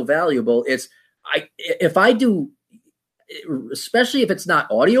time's so valuable. It's if I do, especially if it's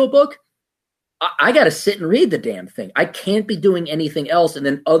not audiobook, I got to sit and read the damn thing. I can't be doing anything else, and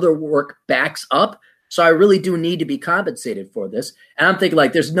then other work backs up. So I really do need to be compensated for this. And I'm thinking,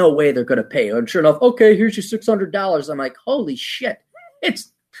 like, there's no way they're going to pay. And sure enough, okay, here's your $600. I'm like, holy shit.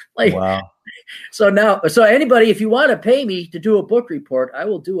 It's like, wow. So anybody, if you want to pay me to do a book report, I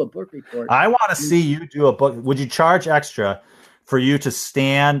will do a book report. I want to see you do a book. Would you charge extra for you to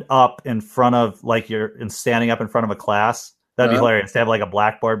stand up in front of, standing up in front of a class? That'd be hilarious. To have like a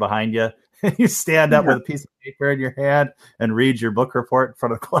blackboard behind you. You stand up with a piece of paper in your hand and read your book report in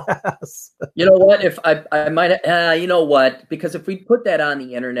front of class. You know what? If I might, you know what? Because if we put that on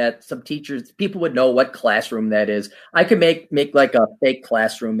the internet, some teachers, people would know what classroom that is. I could make like a fake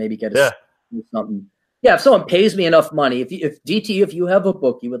classroom, maybe get something. Yeah, if someone pays me enough money, if DT, if you have a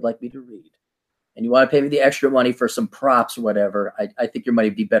book you would like me to read, and you want to pay me the extra money for some props or whatever, I think your money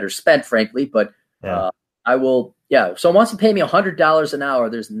would be better spent, frankly. But I will. Yeah. So once you pay me $100 an hour,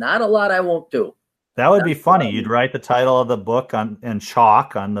 there's not a lot I won't do. That would be funny. You'd write the title of the book in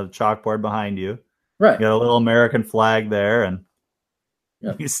chalk on the chalkboard behind you. Right. You got a little American flag there, and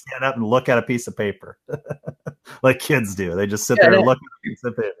you stand up and look at a piece of paper like kids do. They just sit there and look at a piece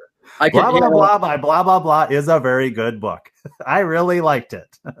of paper. Blah, blah, blah, by blah, blah, blah is a very good book. I really liked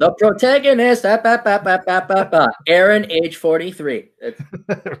it. The protagonist, Aaron, age 43.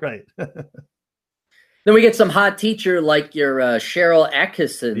 Right. Then we get some hot teacher like your Cheryl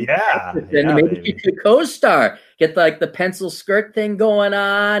Atkinson. Yeah. Maybe she could co-star. Get like the pencil skirt thing going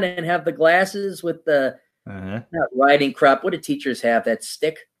on and have the glasses with the not riding crop. What do teachers have? That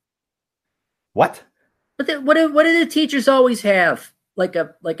stick? What? What do the teachers always have? Like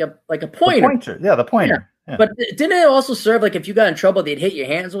a pointer. The pointer. Yeah, the pointer. Yeah. But didn't it also serve like if you got in trouble, they'd hit your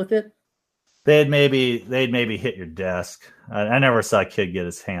hands with it? They'd maybe hit your desk. I never saw a kid get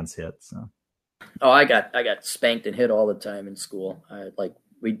his hands hit. So. Oh, I got spanked and hit all the time in school.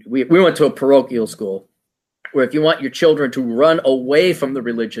 We went to a parochial school where if you want your children to run away from the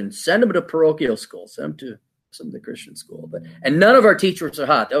religion, send them to parochial school. Send them to some of the Christian school. And none of our teachers are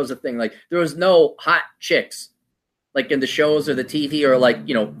hot. That was the thing. Like there was no hot chicks, like in the shows or the TV or like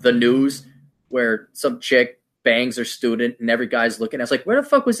the news where some chick bangs her student and every guy's looking. I was like, where the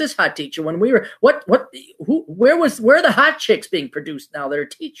fuck was this hot teacher when we were? Where are the hot chicks being produced now that are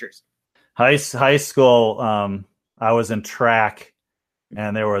teachers? High school, I was in track,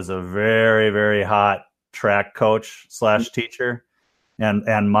 and there was a very, very hot track coach / teacher,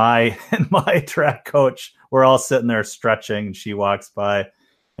 and my track coach, we're all sitting there stretching, and she walks by,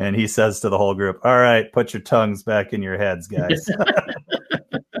 and he says to the whole group, "All right, put your tongues back in your heads, guys."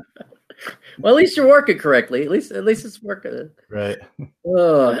 Well, at least you're working correctly. At least it's working. Right.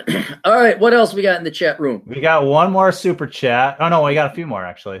 All right. What else we got in the chat room? We got one more super chat. Oh no, we got a few more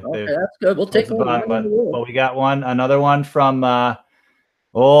actually. Okay, that's good. We'll take one. But we got another one from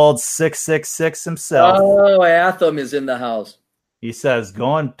old 666 himself. Oh, Atham is in the house. He says,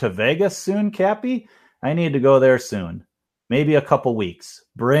 "Going to Vegas soon, Cappy? I need to go there soon. Maybe a couple weeks.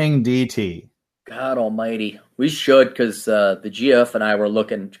 Bring DT." God almighty. We should, because the GF and I were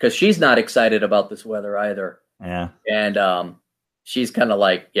looking, because she's not excited about this weather either. Yeah. And she's kind of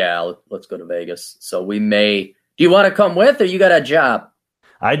like, yeah, let's go to Vegas. So we may. Do you want to come with, or you got a job?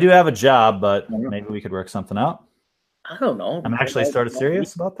 I do have a job, but maybe we could work something out. I don't know. I'm actually started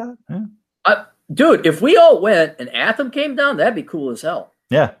serious about that. Yeah. Dude, if we all went and Atham came down, that'd be cool as hell.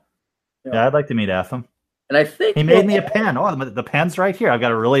 Yeah. Yeah, I'd like to meet Atham. And I think he made me a pen. Oh, the pen's right here. I've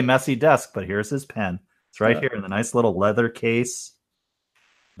got a really messy desk, but here's his pen. It's right here in the nice little leather case.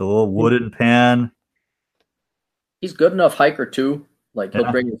 The little wooden pen. He's good enough hiker too. Like he'll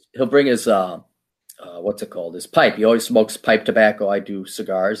bring his what's it called? His pipe. He always smokes pipe tobacco. I do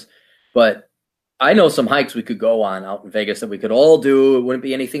cigars. But I know some hikes we could go on out in Vegas that we could all do. It wouldn't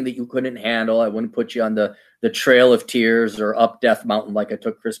be anything that you couldn't handle. I wouldn't put you on the Trail of Tears or up Death Mountain like I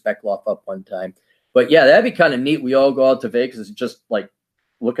took Chris Beckloff up one time. But yeah, that'd be kind of neat. We all go out to Vegas and just like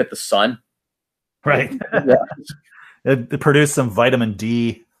look at the sun. Right. It produced some vitamin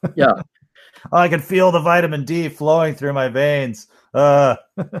D. Yeah. I can feel the vitamin D flowing through my veins. Dude,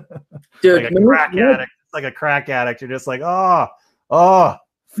 like a crack addict. It's like a crack addict. You're just like, oh,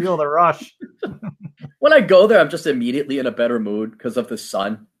 feel the rush. When I go there, I'm just immediately in a better mood because of the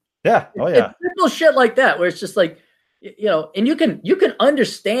sun. Yeah. Oh yeah. It's simple shit like that where it's just like, and you can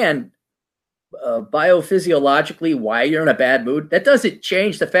understand biophysiologically why you're in a bad mood. That doesn't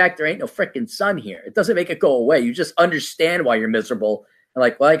change the fact there ain't no freaking sun here. It doesn't make it go away. You just understand why you're miserable. And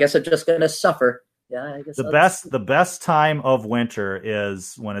like, well, I guess I'm just gonna suffer. Yeah, I guess the best time of winter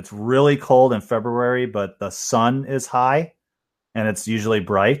is when it's really cold in February, but the sun is high and it's usually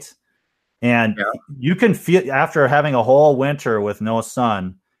bright. And you can feel after having a whole winter with no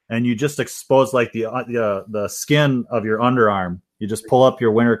sun, and you just expose like the skin of your underarm. You just pull up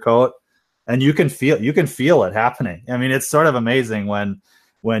your winter coat. And you can feel it happening. I mean, it's sort of amazing when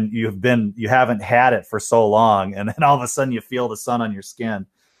you haven't had it for so long, and then all of a sudden you feel the sun on your skin.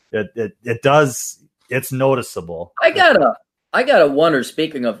 It's noticeable. I got a wonder.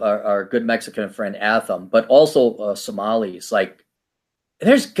 Speaking of our good Mexican friend Atham, but also Somalis. Like,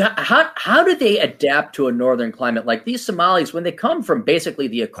 how do they adapt to a northern climate? Like these Somalis, when they come from basically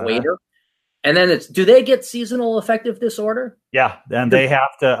the equator. And then do they get seasonal affective disorder? Yeah, and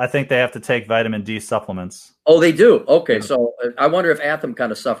I think they have to take vitamin D supplements. Oh, they do? Okay, so I wonder if Atham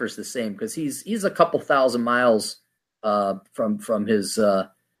kind of suffers the same because he's a couple thousand miles from his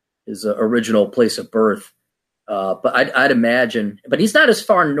original place of birth. But I'd imagine, but he's not as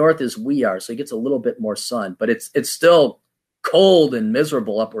far north as we are, so he gets a little bit more sun. But it's still cold and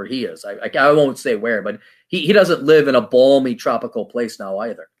miserable up where he is. I won't say where, but he doesn't live in a balmy tropical place now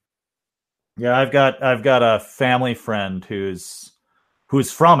either. Yeah, I've got a family friend who's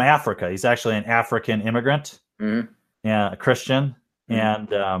from Africa. He's actually an African immigrant, a Christian,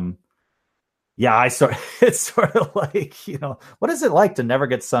 and Yeah, it's sort of like, what is it like to never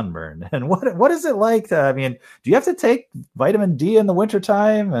get sunburned? And what is it like to, do you have to take vitamin D in the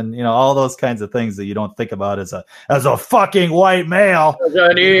wintertime? And, all those kinds of things that you don't think about as a fucking white male. As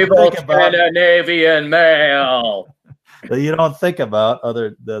an evil Scandinavian male. That you don't think about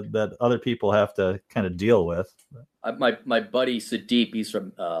that other people have to kind of deal with. My buddy Sadeep, he's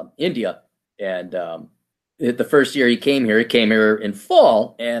from India, and the first year he came here in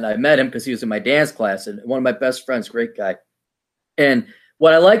fall, and I met him because he was in my dance class, and one of my best friends, great guy. And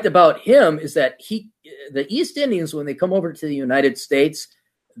what I liked about him is that the East Indians, when they come over to the United States,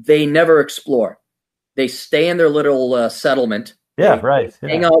 they never explore. They stay in their little settlement. Yeah, right.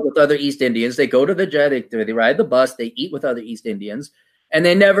 Hang out with other East Indians. They go to the jet. They ride the bus. They eat with other East Indians, and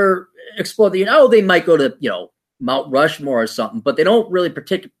they never explore they might go to Mount Rushmore or something, but they don't really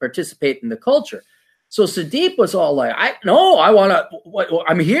participate in the culture. So Sadeep was all like,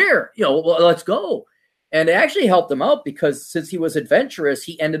 I'm here, let's go. And it actually helped him out because since he was adventurous,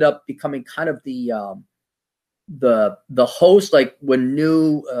 he ended up becoming kind of the host. Like when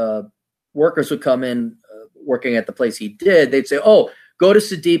new workers would come in working at the place he did, they'd say, oh, go to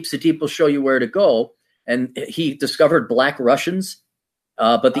Sadeep. Sadeep will show you where to go. And he discovered Black Russians.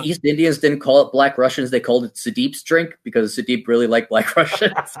 But the East Indians didn't call it Black Russians. They called it Sadeep's drink because Sadeep really liked Black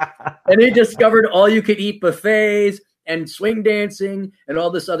Russians. And he discovered all-you-could-eat buffets and swing dancing and all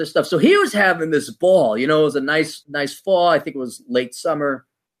this other stuff. So he was having this ball. It was a nice fall. I think it was late summer.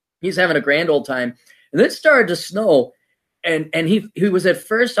 He's having a grand old time. And then it started to snow. And he was at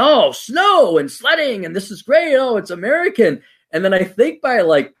first, oh, snow and sledding, and this is great. Oh, it's American. And then I think by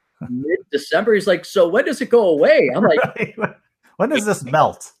like mid-December, he's like, so when does it go away? I'm like... Right. When does this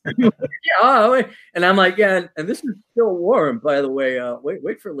melt? Yeah, and I'm like, yeah, and this is still warm, by the way.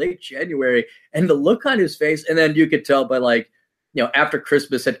 Wait for late January, and the look on his face, and then you could tell by after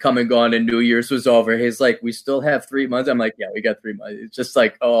Christmas had come and gone and New Year's was over, he's like, we still have 3 months. I'm like, yeah, we got 3 months. It's just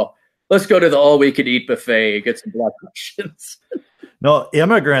like, oh, let's go to the all-we-could-eat buffet and get some Black Russians. No,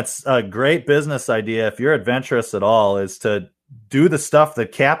 immigrants, a great business idea, if you're adventurous at all, is to do the stuff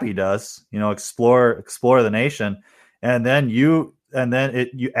that Cappy does, explore the nation. And then you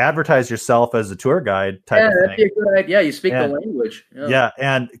advertise yourself as a tour guide type of thing. That'd be a good idea. Yeah, you speak the language. Yeah,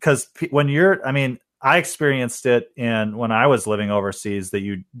 and because when I experienced it when I was living overseas, that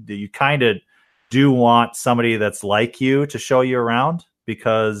you kind of do want somebody that's like you to show you around,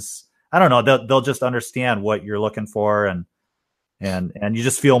 because I don't know, they'll just understand what you're looking for, and you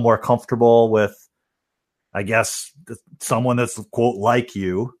just feel more comfortable with, I guess, someone that's quote like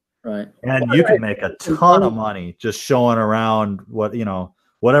you. Right. And you can make a ton of money just showing around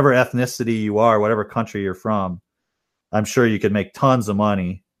whatever ethnicity you are, whatever country you're from. I'm sure you could make tons of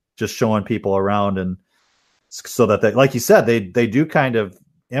money just showing people around, and so that they, like you said, they do kind of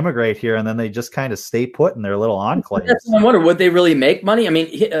immigrate here, and then they just kind of stay put in their little enclaves. I wonder, would they really make money? I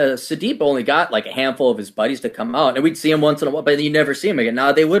mean, Sadeep only got like a handful of his buddies to come out, and we'd see him once in a while, but you never see him again.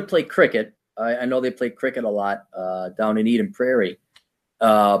 Now they would play cricket. I know they played cricket a lot down in Eden Prairie.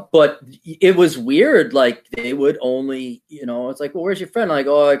 But it was weird. Like they would only, it's like, well, where's your friend? Like,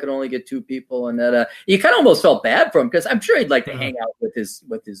 oh, I could only get 2 people. And that, you kind of almost felt bad for him, because I'm sure he'd like to hang out with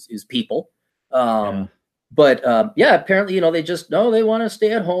his people. But apparently, they want to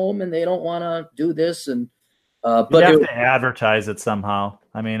stay at home and they don't want to do this. And, but you have to advertise it somehow.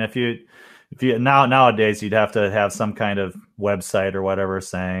 I mean, if you nowadays, you'd have to have some kind of website or whatever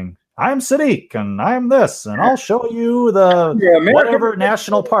saying, I'm Sadiq and I'm this, and I'll show you whatever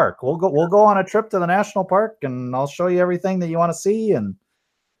national park. We'll go on a trip to the national park, and I'll show you everything that you want to see. And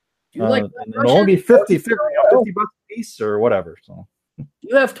it'll only be $50 bucks a piece or whatever. So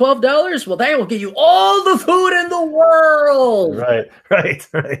you have $12. Well, that will give you all the food in the world. Right.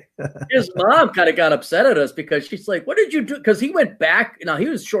 His mom kind of got upset at us because she's like, "What did you do?" Because he went back. Now he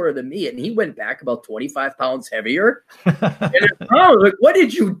was shorter than me, and he went back about 25 pounds heavier. And his mom was like, "What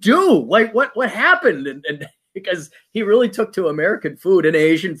did you do? Like, what happened?" And because he really took to American food and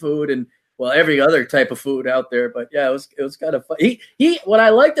Asian food and every other type of food out there. But yeah, it was kind of fun. He what I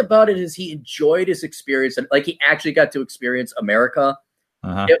liked about it is he enjoyed his experience, and like he actually got to experience America.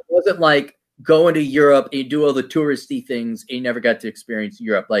 It wasn't like going to Europe and you do all the touristy things and you never got to experience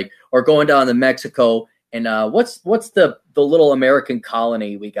Europe, or going down to Mexico and what's the little American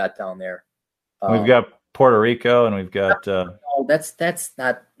colony we got down there? We've got Puerto Rico, and we've got that's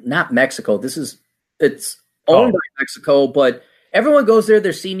not Mexico. It's owned by Mexico, but everyone goes there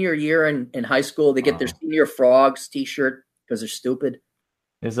their senior year in high school. They get their senior frogs t-shirt because they're stupid.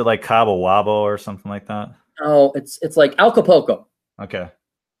 Is it like Cabo Wabo or something like that? Oh, it's like Acapulco. Okay.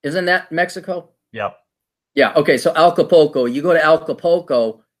 Isn't that Mexico? Yep. Yeah. Okay. So Acapulco, you go to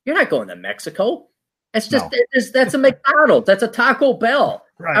Acapulco You're not going to Mexico. That's just that's a McDonald's. That's a Taco Bell.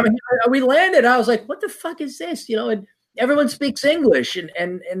 Right. I mean, we landed. I was like, what the fuck is this? And everyone speaks English.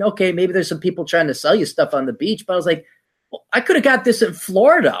 And okay, maybe there's some people trying to sell you stuff on the beach. But I was like, well, I could have got this in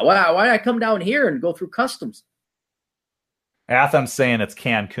Florida. Why did I come down here and go through customs? Atham's saying it's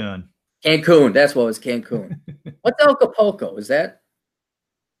Cancun. Cancun. That's what it was, Cancun. What's Acapulco? Is that?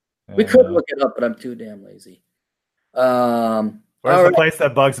 We could look it up, but I'm too damn lazy. Where's the place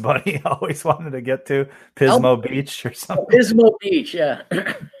that Bugs Bunny always wanted to get to? Pismo Beach or something? Pismo Beach, yeah.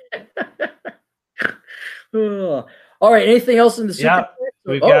 All right, anything else in the Super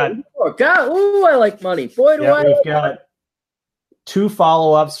we've got. Oh, God. Ooh, I like money. Boy, do I. We've got 2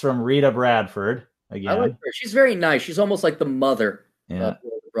 follow-ups from Rita Bradford. Again. I like her. She's very nice. She's almost like the mother of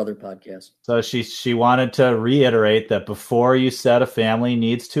the Brother podcast. So she wanted to reiterate that before you set a family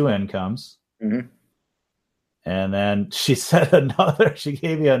needs 2 incomes. Mm-hmm. And then she said she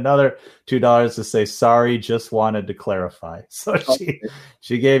gave you another $2 to say, sorry, just wanted to clarify. So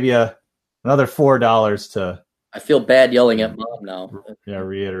she gave you another $4 to. I feel bad yelling at mom now. Yeah,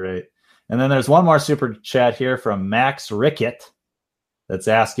 reiterate. And then there's one more super chat here from Max Rickett that's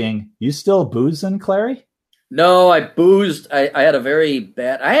asking, you still boozing, Clarey? No, I boozed. I had a very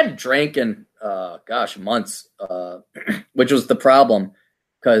bad, I hadn't drank in, months, which was the problem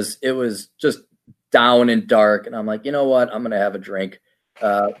because it was just down and dark. And I'm like, you know what? I'm going to have a drink,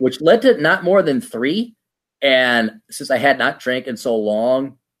 which led to not more than 3. And since I had not drank in so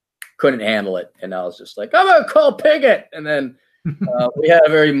long, couldn't handle it. And I was just like, I'm going to call Piggott. And then we had a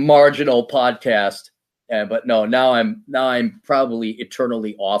very marginal podcast. But no, now I'm probably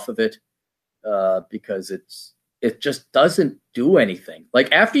eternally off of it because it just doesn't do anything.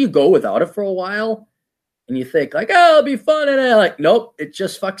 Like after you go without it for a while, and you think like, oh, it'll be fun. And I'm like, nope, it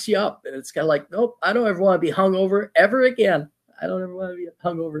just fucks you up. And it's kind of like, nope, I don't ever want to be hungover ever again. I don't ever want to be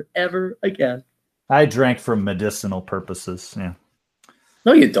hungover ever again. I drank for medicinal purposes. Yeah.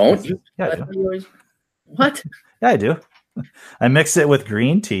 No, you don't. I do. What? Yeah, I do. I mix it with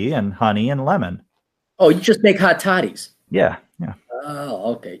green tea and honey and lemon. Oh, you just make hot toddies. Yeah.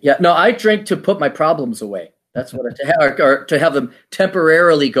 Oh, okay. Yeah. No, I drink to put my problems away. That's what or to have them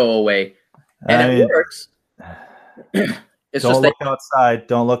temporarily go away. And it works. Don't look outside.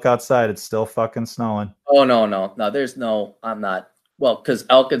 Don't look outside. It's still fucking snowing. Oh, no. There's no, I'm not. Well, because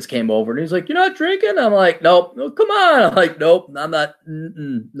Elkins came over and he's like, you're not drinking? I'm like, nope. No, come on. I'm like, nope, I'm not.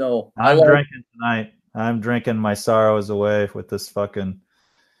 No. I'm drinking tonight. I'm drinking my sorrows away with this fucking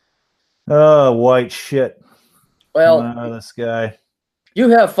white shit. Well, this guy. You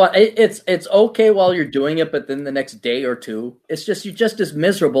have fun. It's okay while you're doing it, but then the next day or two, it's just you're just as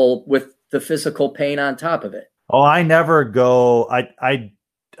miserable with the physical pain on top of it. Oh, I never go.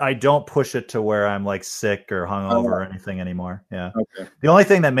 I don't push it to where I'm like sick or hungover or anything anymore. Yeah. Okay. The only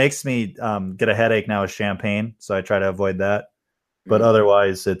thing that makes me get a headache now is champagne, so I try to avoid that. But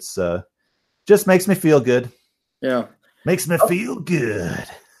otherwise, it's just makes me feel good. Yeah. Makes me feel good.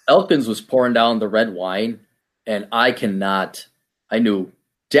 Elkins was pouring down the red wine, and I knew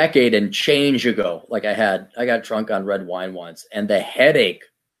decade and change ago, like I got drunk on red wine once, and the headache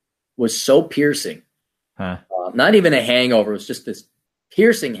was so piercing. Huh. Not even a hangover. It was just this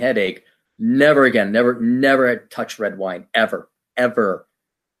piercing headache. Never again. Never had touched red wine ever.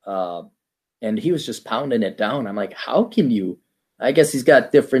 And he was just pounding it down. I'm like, how can you? I guess he's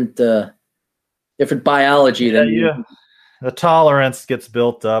got different biology than you. Yeah. The tolerance gets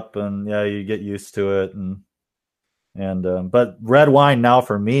built up, and you get used to it. But red wine now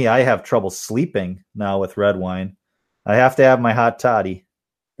for me, I have trouble sleeping now with red wine. I have to have my hot toddy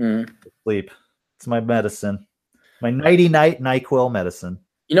to sleep. It's my medicine, my nighty-night NyQuil medicine.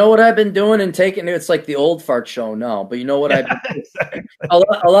 You know what I've been doing and taking? It's like the old fart show now. But you know what I've been doing? A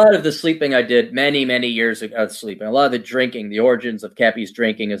lot of the sleeping I did many, many years ago. Sleeping. A lot of the drinking, the origins of Cappy's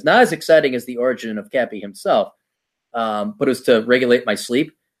drinking is not as exciting as the origin of Cappy himself. But it was to regulate my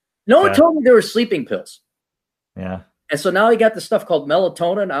sleep. No one told me there were sleeping pills. Yeah. And so now he got the stuff called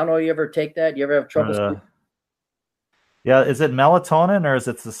melatonin. I don't know. You ever take that? You ever have trouble sleeping? Yeah. Is it melatonin or is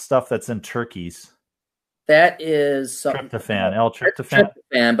it the stuff that's in turkeys? That is tryptophan,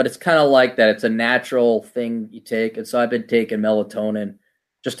 L-tryptophan. But it's kind of like that. It's a natural thing you take. And so I've been taking melatonin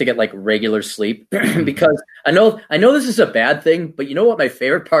just to get like regular sleep because I know this is a bad thing, but you know what my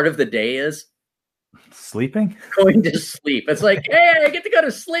favorite part of the day is? Sleeping? Going to sleep. It's like, hey, I get to go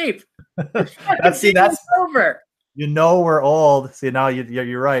to sleep. That's over. You know we're old. See, now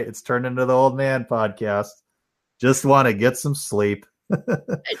you're right. It's turned into the old man podcast. Just want to get some sleep.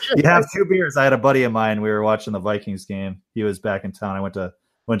 You have 2 beers. I had a buddy of mine. We were watching the Vikings game. He was back in town. I went to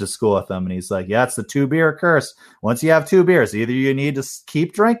went to school with him, and he's like, yeah, it's the 2-beer curse. Once you have 2 beers, either you need to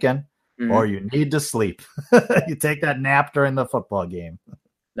keep drinking or you need to sleep. You take that nap during the football game.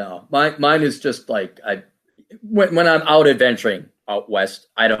 No, mine is just like when I'm out adventuring out west,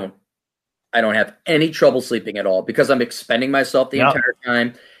 I don't have any trouble sleeping at all because I'm expending myself the entire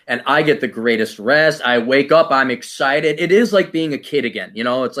time, and I get the greatest rest. I wake up, I'm excited. It is like being a kid again,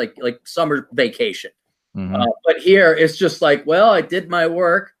 It's like summer vacation. But here it's just like, well, I did my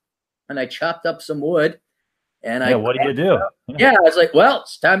work, and I chopped up some wood, and what do you do? Yeah, I was like, well,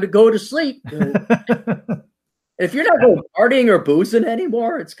 it's time to go to sleep. If you're not going partying or boozing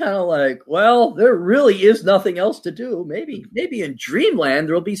anymore, it's kind of like, well, there really is nothing else to do. Maybe in Dreamland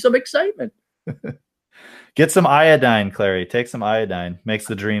there'll be some excitement. Get some iodine, Clarey. Take some iodine. Makes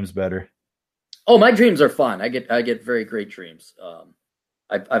the dreams better. Oh, my dreams are fun. I get very great dreams.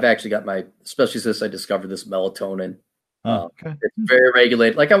 I've actually got especially since I discovered this melatonin. Okay. It's very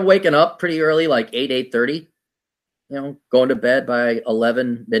regulated. Like I'm waking up pretty early, like 8:30. Going to bed by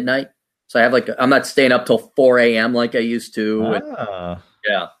 11 midnight. So I have I'm not staying up till 4 a.m. like I used to.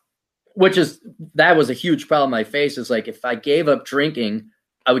 Yeah. That was a huge problem I faced is like, if I gave up drinking,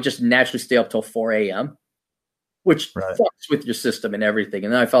 I would just naturally stay up till 4 a.m., which fucks with your system and everything.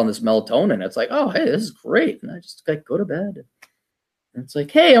 And then I found this melatonin. It's like, oh, hey, this is great. And I just go to bed. And it's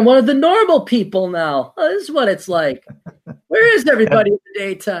like, hey, I'm one of the normal people now. Oh, this is what it's like. Where is everybody in the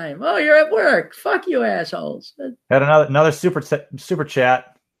daytime? Oh, you're at work. Fuck you, assholes. Had another super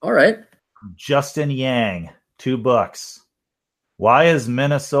chat. All right. Justin Yang, $2. Why is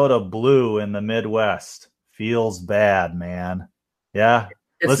Minnesota blue in the Midwest? Feels bad, man. Yeah.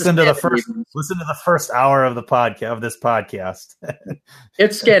 Listen to the first hour of this podcast.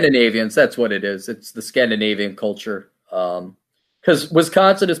 It's Scandinavians. That's what it is. It's the Scandinavian culture. Because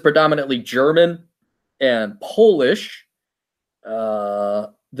Wisconsin is predominantly German and Polish.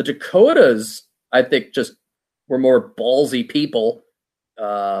 The Dakotas, I think, just were more ballsy people.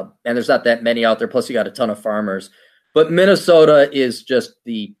 And there's not that many out there. Plus, you got a ton of farmers. But Minnesota is just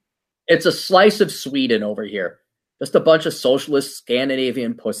it's a slice of Sweden over here. Just a bunch of socialist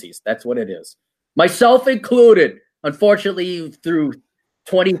Scandinavian pussies. That's what it is. Myself included. Unfortunately, through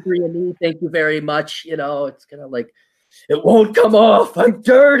 23andMe, thank you very much. It's kind of like, it won't come off. I'm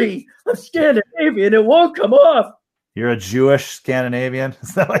dirty. I'm Scandinavian. It won't come off. You're a Jewish Scandinavian?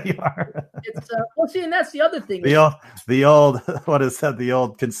 Is that what you are? And that's the other thing. The old what is that? The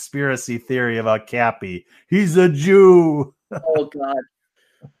old conspiracy theory about Cappy. He's a Jew. Oh God,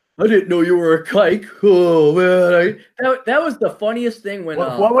 I didn't know you were a kike. Oh man, that was the funniest thing when.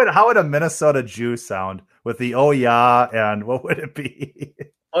 How would a Minnesota Jew sound with the oh yeah, and what would it be?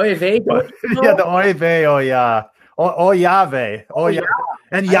 Oy vey. Yeah, the oy vey, oh yeah. Oh Yahweh. Oh yeah.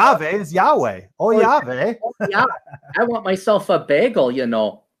 And Yahweh is Yahweh. Oh Yahweh. Yeah. I want myself a bagel,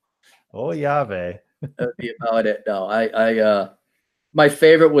 Oh Yahweh. That'd be about it. No, I my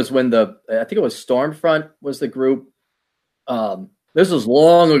favorite was when I think it was Stormfront was the group. This was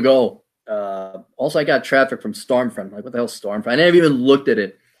long ago. Also I got traffic from Stormfront. I'm like, what the hell is Stormfront? I never even looked at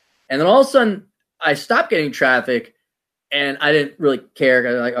it. And then all of a sudden I stopped getting traffic. And I didn't really care.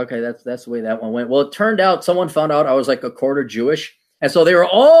 I was like, okay, that's the way that one went. Well, it turned out someone found out I was like a quarter Jewish. And so they were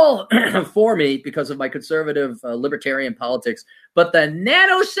all for me because of my conservative libertarian politics. But the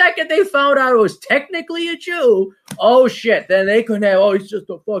nanosecond they found out I was technically a Jew, oh shit, then they couldn't have, oh, he's just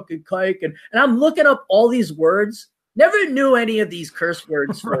a fucking kike. And I'm looking up all these words. Never knew any of these curse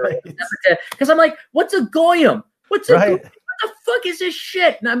words. Because I'm like, what's a goyim? What's a goyim? What the fuck is this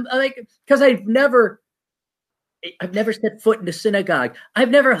shit? And I'm like, because I've never set foot in a synagogue. I've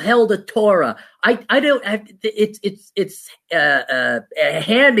never held a Torah. I don't have, it's a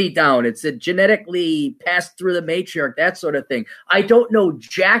hand-me-down. It's a genetically passed through the matriarch, that sort of thing. I don't know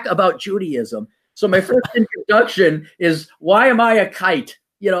jack about Judaism. So my first introduction is, why am I a kite?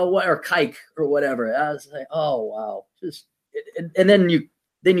 Or kike or whatever. I was like, oh wow. And then you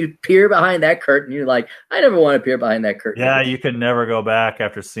peer behind that curtain. You're like, I never want to peer behind that curtain. Yeah, you can never go back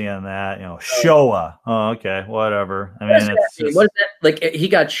after seeing that. Shoah. Oh, okay, whatever. I mean, what is that? Like he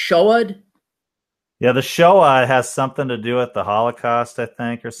got Shoah'd? Yeah, the Shoah has something to do with the Holocaust, I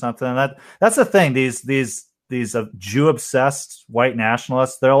think, or something. That's the thing. These Jew-obsessed white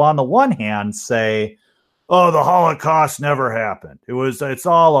nationalists, they'll on the one hand say, "Oh, the Holocaust never happened. It's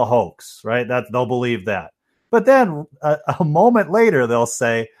all a hoax," right? That they'll believe that. But then a moment later, they'll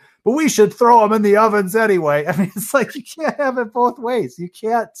say, but we should throw them in the ovens anyway. I mean, it's like you can't have it both ways. You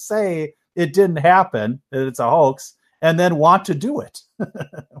can't say it didn't happen, that it's a hoax, and then want to do it.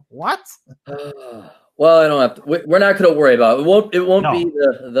 What? Well, I don't have to. We're not going to worry about it. It won't be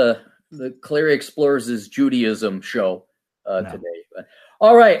the Clarey Explores Judaism show today.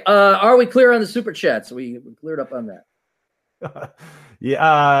 All right. Are we clear on the super chats? We cleared up on that.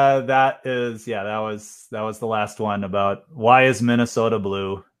 That was the last one about why is Minnesota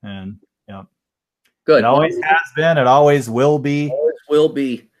blue, and good. It always has been. It always will be. Always will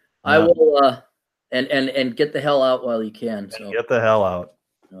be. Yeah. I will and get the hell out while you can. So get the hell out.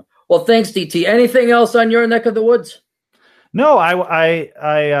 Well, thanks, DT. Anything else on your neck of the woods? No,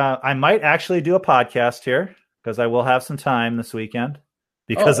 I might actually do a podcast here because I will have some time this weekend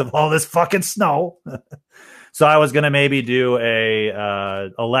because of all this fucking snow. So I was going to maybe do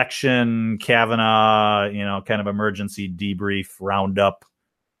a election Kavanaugh, kind of emergency debrief roundup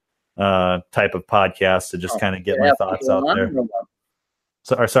type of podcast to just kind of get my thoughts out there.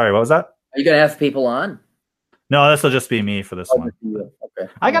 Sorry, what was that? Are you going to have people on? No, this will just be me for this one.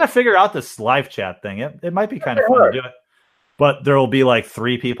 Okay. I got to figure out this live chat thing. It might be kind of fun to do it. But there will be like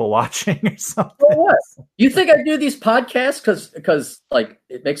 3 people watching or something. What? You think I do these podcasts because like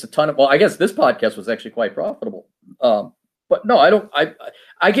it makes a ton of? Well, I guess this podcast was actually quite profitable. But no, I don't.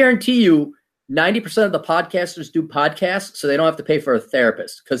 I guarantee you, 90% of the podcasters do podcasts, so they don't have to pay for a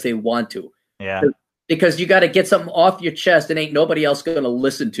therapist because they want to. Yeah. Because you got to get something off your chest, and ain't nobody else going to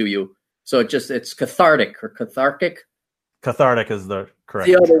listen to you. So it's cathartic or cathartic. Cathartic is the correct.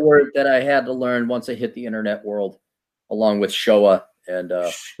 The other word that I had to learn once I hit the internet world. Along with Showa and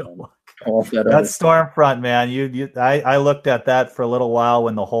all that. That Stormfront, man. I looked at that for a little while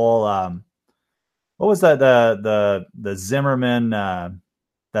when the whole what was that the Zimmerman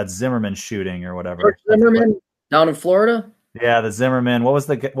that Zimmerman shooting or whatever. George Zimmerman down in Florida. Yeah, the Zimmerman. What was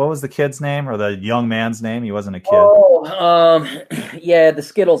the kid's name or the young man's name? He wasn't a kid. Oh, yeah, the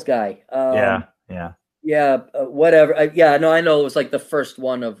Skittles guy. Yeah, whatever. I know it was like the first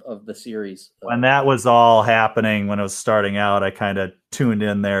one of the series. When that was all happening, when it was starting out, I kind of tuned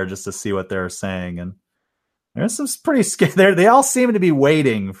in there just to see what they were saying. And there's some pretty scary. They all seem to be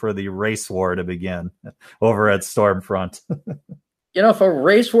waiting for the race war to begin over at Stormfront. If a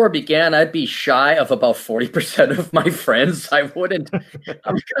race war began, I'd be shy of about 40% of my friends. I wouldn't. I'm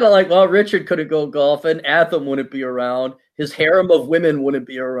kind of like, well, Richard couldn't go golfing. Atham wouldn't be around. His harem of women wouldn't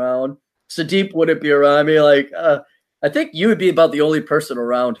be around. Sadiq wouldn't be around me. Like, I think you would be about the only person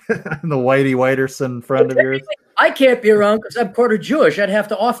around. The Whitey Whiterson friend of yours. I can't be around because I'm quarter Jewish. I'd have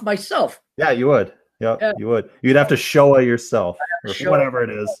to off myself. Yeah, you would. Yep, yeah, you would. You'd have to show yourself or whatever it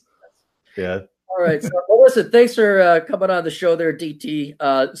is. Yeah. All right. So, well, listen, thanks for coming on the show there,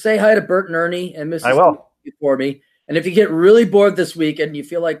 DT. Say hi to Bert and Ernie and Mrs. I will. For me. And if you get really bored this weekend and you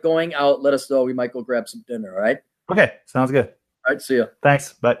feel like going out, let us know. We might go grab some dinner. All right. Okay. Sounds good. All right. See you.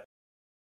 Thanks. Bye.